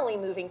internally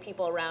moving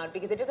people around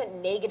because it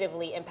doesn't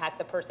negatively impact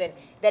the person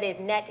that is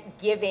net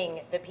giving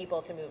the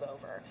people to move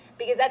over.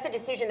 Because that's a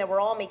decision that we're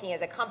all making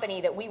as a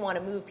company, that we want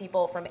to move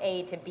people from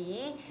A to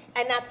B,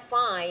 and that's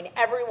fine.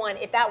 Everyone,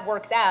 if that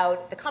works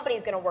out, the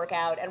company's going to work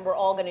out, and we're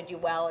all going to do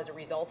well as a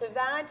result of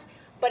that.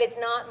 But it's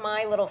not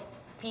my little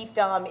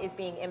fiefdom is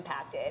being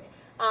impacted.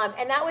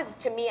 And that was,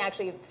 to me,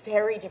 actually a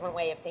very different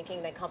way of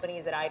thinking than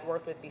companies that I'd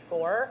worked with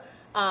before.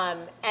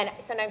 And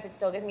sometimes it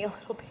still gives me a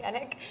little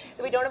panic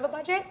that we don't have a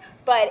budget,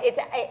 but it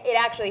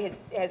actually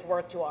has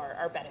worked to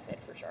our benefit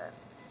for sure.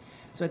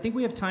 So I think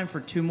we have time for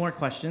 2 more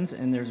questions,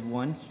 and there's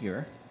one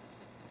here.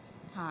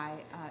 Hi,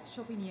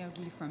 Shilpi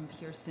Niyogi from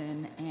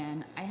Pearson,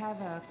 and I have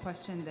a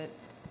question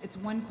it's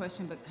one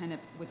question but kind of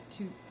with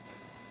 2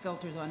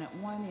 filters on it.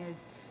 One is,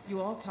 you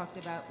all talked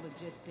about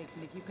logistics,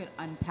 and if you could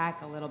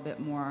unpack a little bit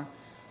more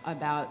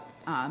about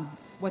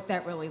what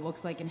that really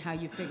looks like and how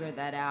you figure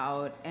that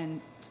out. And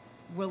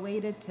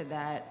related to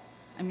that,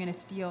 I'm going to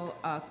steal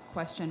a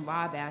question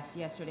Rob asked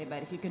yesterday,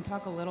 but if you can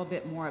talk a little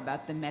bit more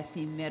about the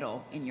messy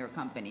middle in your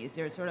companies.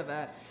 There's sort of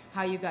a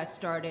how you got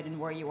started and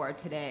where you are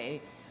today,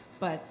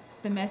 but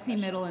the messy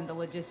middle and the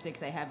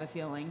logistics, I have a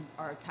feeling,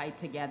 are tied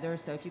together.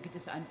 So if you could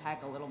just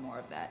unpack a little more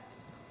of that.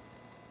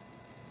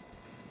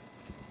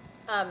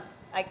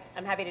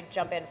 I'm happy to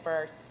jump in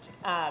first,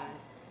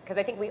 because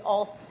I think we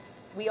all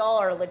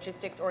are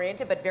logistics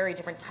oriented, but very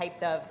different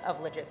types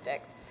of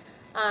logistics.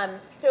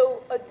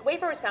 So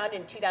Wayfair was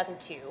founded in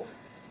 2002.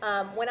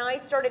 When I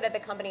started at the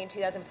company in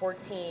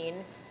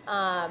 2014,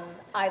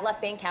 I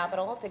left Bain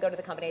Capital to go to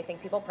the company. I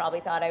think people probably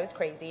thought I was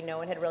crazy. No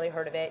one had really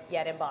heard of it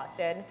yet in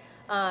Boston.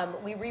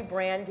 We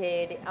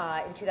rebranded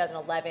in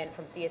 2011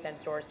 from CSN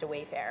stores to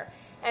Wayfair.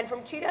 And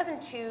from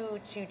 2002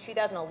 to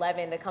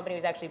 2011, the company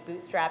was actually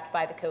bootstrapped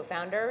by the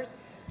co-founders.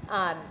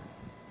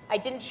 I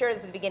didn't share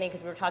this at the beginning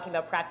because we were talking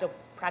about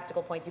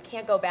practical points. You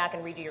can't go back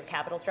and redo your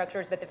capital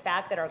structures, but the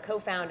fact that our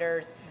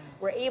co-founders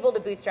were able to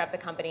bootstrap the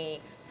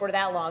company for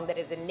that long, that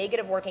it's a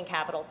negative working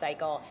capital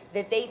cycle,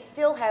 that they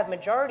still have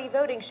majority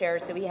voting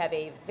shares, so we have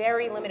a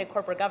very limited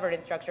corporate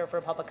governance structure for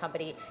a public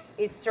company,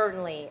 is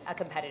certainly a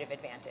competitive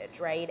advantage,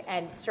 right?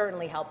 And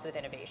certainly helps with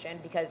innovation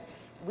because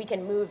we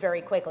can move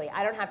very quickly.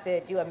 I don't have to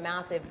do a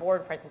massive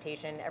board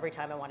presentation every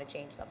time I want to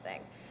change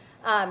something.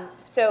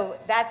 So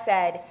that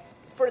said,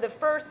 for the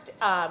first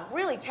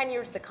really 10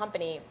 years of the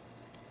company,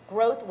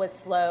 growth was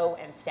slow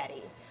and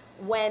steady.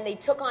 When they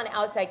took on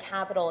outside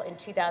capital in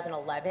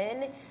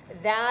 2011,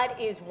 that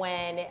is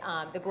when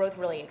the growth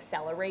really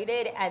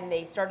accelerated and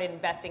they started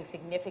investing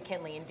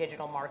significantly in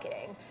digital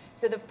marketing.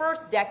 So the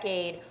first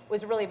decade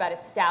was really about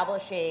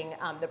establishing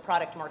the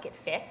product market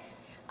fit,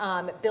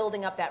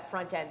 building up that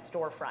front end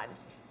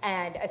storefront,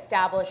 and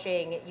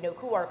establishing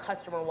who our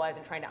customer was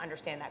and trying to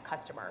understand that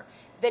customer.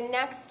 The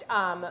next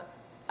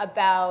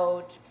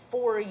about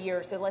 4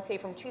 years, so let's say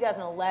from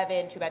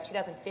 2011 to about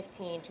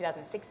 2015,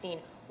 2016,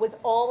 was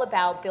all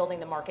about building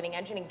the marketing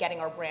engine and getting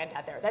our brand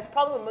out there. That's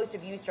probably when most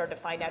of you started to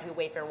find out who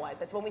Wayfair was.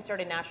 That's when we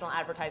started national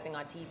advertising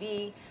on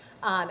TV,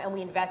 and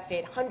we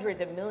invested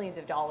hundreds of millions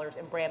of dollars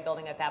in brand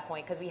building at that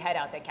point because we had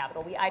outside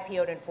capital. We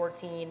IPO'd in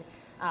 2014,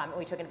 and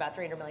we took in about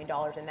 $300 million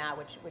in that,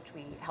 which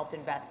we helped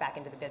invest back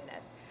into the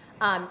business.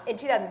 In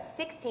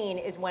 2016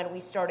 is when we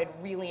started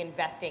really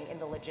investing in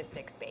the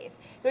logistics space.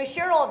 So I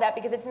share all of that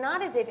because it's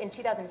not as if in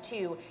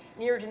 2002,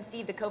 Neeraj and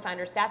Steve, the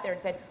co-founders, sat there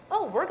and said,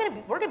 "Oh, we're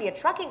gonna be a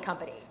trucking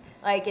company,"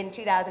 like in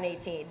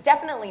 2018.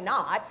 Definitely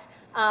not.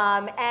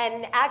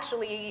 And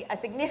actually, a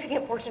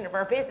significant portion of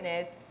our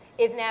business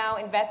is now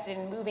invested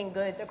in moving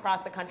goods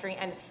across the country.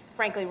 And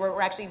frankly,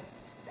 we're actually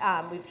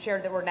we've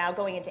shared that we're now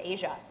going into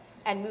Asia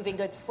and moving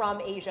goods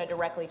from Asia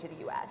directly to the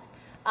U.S.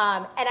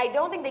 And I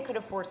don't think they could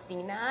have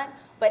foreseen that.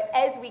 But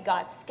as we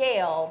got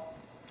scale,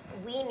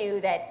 we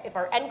knew that if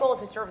our end goal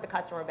is to serve the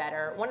customer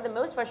better, one of the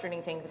most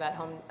frustrating things about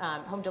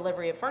home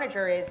delivery of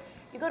furniture is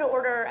you go to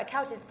order a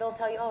couch, they'll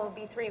tell you, oh, it'll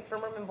be 3 for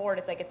room and board.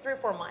 It's like it's 3 or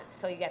 4 months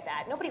till you get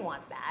that. Nobody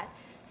wants that.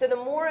 So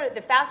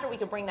the faster we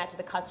could bring that to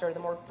the customer,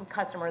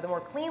 the more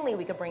cleanly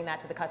we could bring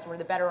that to the customer,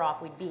 the better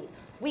off we'd be.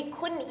 We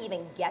couldn't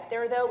even get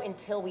there though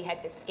until we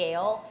had the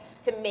scale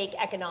to make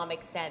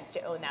economic sense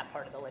to own that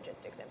part of the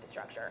logistics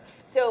infrastructure.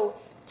 So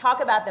talk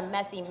about the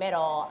messy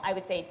middle, I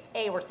would say,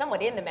 we're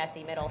somewhat in the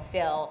messy middle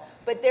still,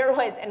 but there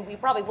was, and we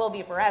probably will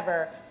be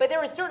forever, but there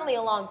was certainly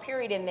a long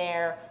period in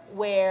there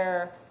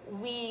where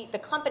the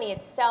company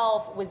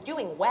itself was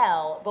doing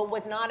well, but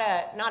was not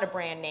a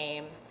brand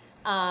name.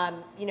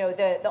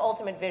 The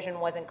ultimate vision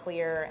wasn't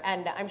clear,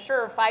 and I'm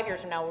sure 5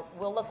 years from now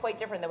we'll look quite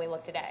different than we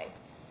look today.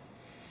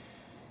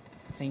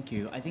 Thank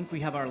you. I think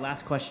we have our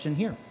last question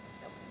here.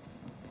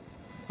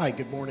 Hi,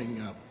 good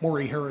morning.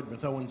 Maury Herod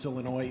with Owens,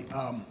 Illinois.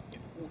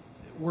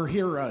 We're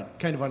here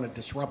kind of on a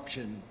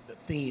disruption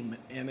theme,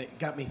 and it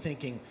got me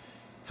thinking,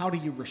 how do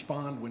you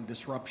respond when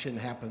disruption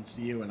happens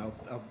to you? And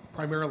I'll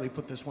primarily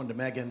put this one to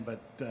Megan, but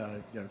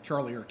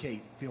Charlie or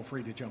Kate, feel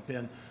free to jump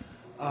in.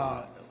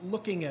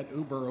 Looking at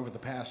Uber over the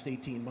past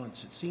 18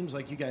 months, it seems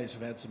like you guys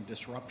have had some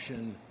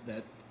disruption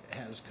that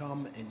has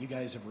come, and you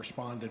guys have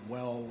responded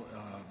well.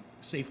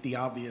 Safety,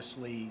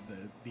 obviously,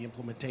 the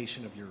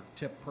implementation of your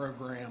tip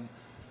program,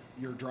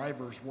 your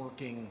drivers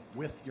working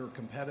with your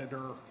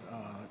competitor,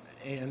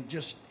 and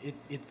just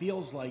it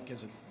feels like,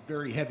 as a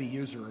very heavy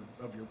user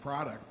of your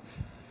product,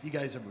 you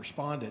guys have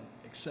responded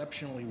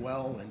exceptionally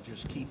well and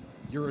just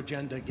your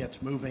agenda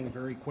gets moving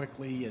very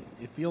quickly.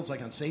 It feels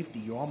like on safety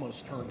you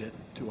almost turned it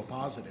to a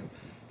positive.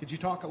 Could you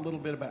talk a little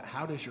bit about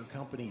how does your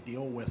company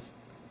deal with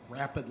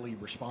rapidly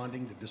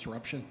responding to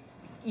disruption?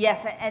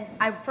 Yes, and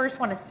I first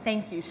want to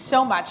thank you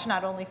so much,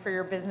 not only for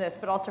your business,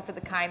 but also for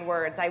the kind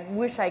words. I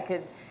wish I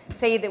could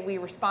say that we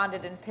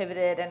responded and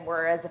pivoted and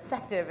were as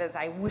effective as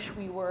I wish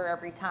we were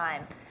every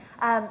time.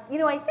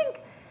 I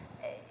think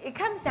it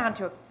comes down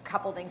to a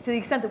couple things, to the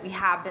extent that we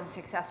have been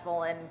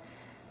successful in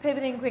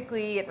pivoting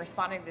quickly and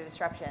responding to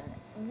disruption.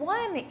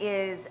 One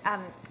is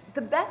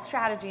the best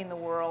strategy in the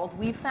world,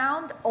 we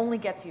found, only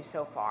gets you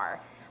so far,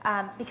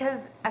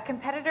 because a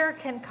competitor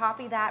can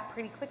copy that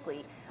pretty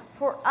quickly.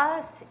 For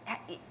us,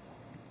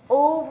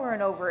 over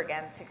and over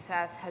again,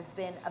 success has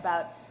been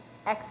about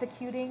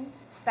executing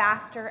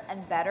faster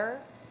and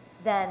better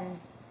than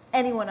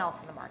anyone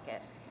else in the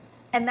market.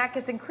 And that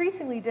gets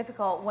increasingly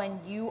difficult when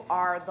you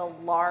are the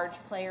large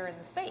player in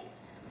the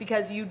space,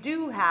 because you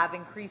do have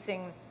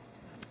increasing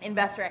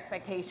investor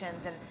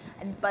expectations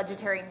and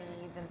budgetary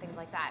needs and things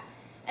like that.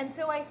 And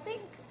so I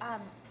think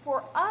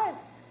for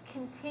us,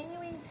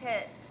 continuing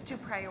to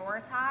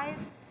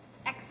prioritize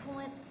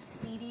excellent,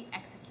 speedy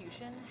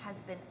execution has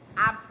been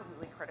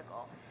absolutely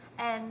critical.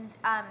 And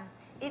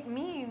it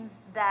means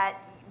that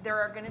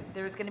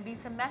there's gonna be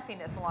some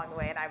messiness along the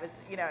way. And I was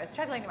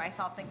chuckling to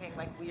myself thinking,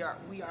 like, we are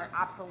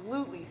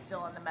absolutely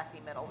still in the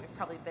messy middle. We've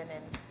probably been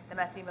in the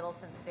messy middle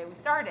since the day we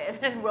started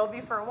and will be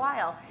for a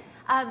while.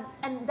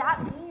 And that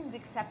means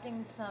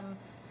accepting some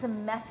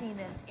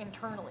messiness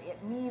internally.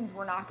 It means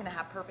we're not gonna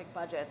have perfect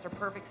budgets or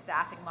perfect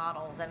staffing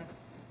models, and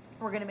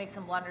we're gonna make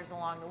some blunders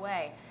along the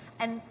way.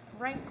 And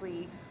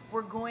frankly,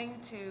 we're going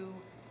to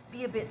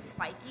be a bit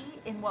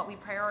spiky in what we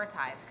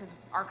prioritize, because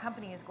our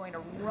company is going to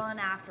run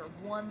after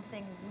one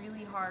thing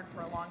really hard for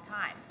a long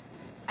time.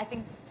 I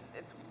think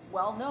it's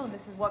well known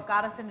this is what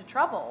got us into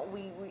trouble.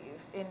 We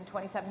in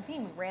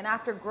 2017, we ran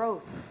after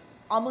growth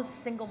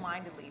almost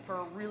single-mindedly for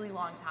a really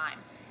long time.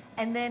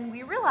 And then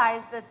we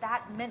realized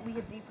that meant we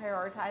had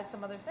deprioritized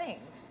some other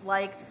things,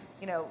 like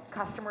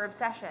customer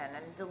obsession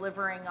and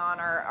delivering on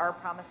our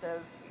promise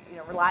of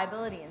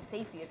reliability and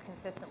safety as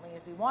consistently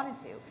as we wanted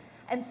to.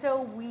 And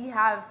so we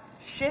have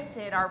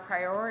shifted our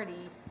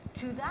priority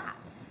to that,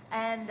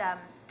 and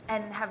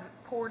have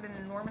poured an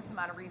enormous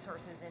amount of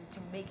resources into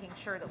making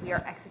sure that we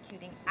are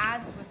executing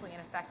as swiftly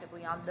and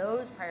effectively on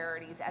those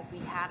priorities as we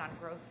had on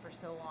growth for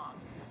so long.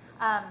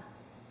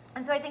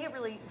 And so I think it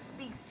really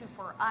speaks to,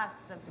 for us,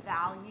 the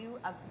value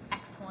of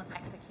excellent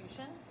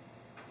execution,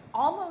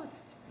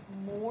 almost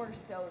more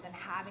so than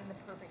having the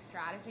perfect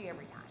strategy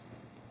every time.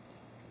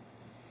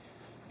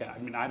 Yeah, I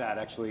mean, I'd add,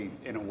 actually,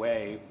 in a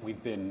way,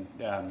 we've been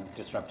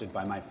disrupted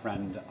by my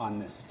friend on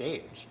this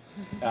stage,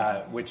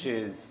 which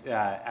is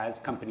as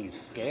companies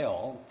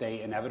scale,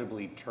 they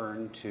inevitably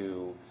turn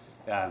to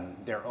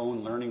their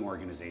own learning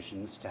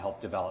organizations to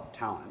help develop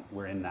talent.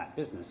 We're in that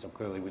business, so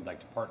clearly we'd like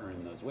to partner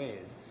in those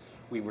ways.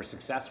 We were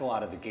successful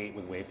out of the gate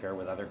with Wayfair,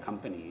 with other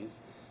companies,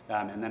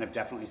 and then have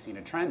definitely seen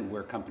a trend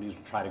where companies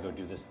will try to go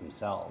do this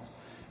themselves.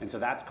 And so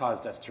that's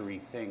caused us to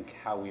rethink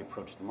how we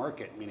approach the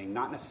market, meaning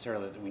not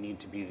necessarily that we need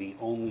to be the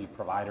only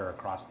provider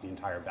across the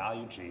entire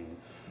value chain,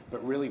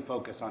 but really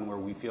focus on where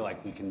we feel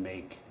like we can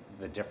make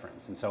the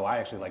difference. And so I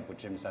actually like what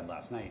Jim said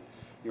last night.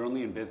 You're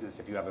only in business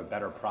if you have a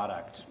better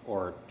product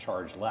or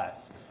charge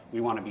less.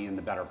 We want to be in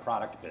the better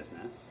product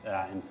business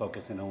and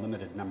focus in a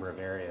limited number of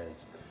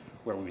areas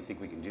where we think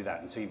we can do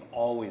that. And so you've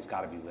always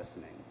got to be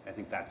listening. I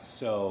think that's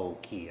so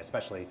key,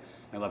 especially,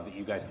 I love that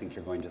you guys think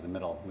you're going to the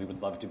middle. We would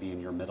love to be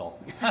in your middle.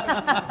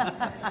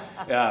 But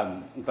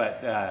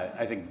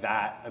I think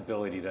that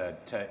ability to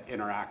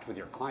interact with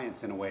your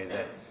clients in a way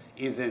that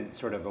isn't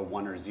sort of a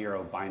 1 or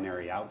 0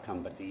 binary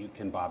outcome, but that you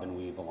can bob and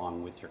weave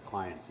along with your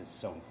clients is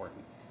so important.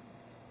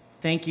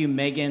 Thank you,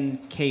 Megan,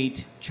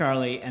 Kate,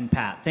 Charlie, and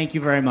Pat. Thank you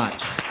very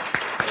much.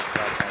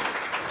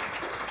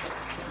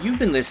 You've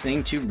been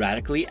listening to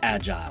Radically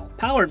Agile,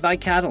 powered by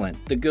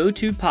Catalant, the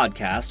go-to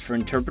podcast for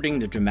interpreting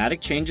the dramatic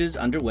changes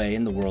underway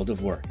in the world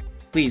of work.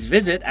 Please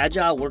visit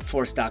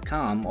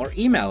agileworkforce.com or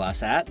email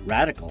us at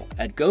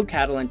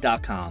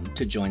radical@gocatalant.com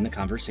to join the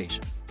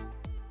conversation.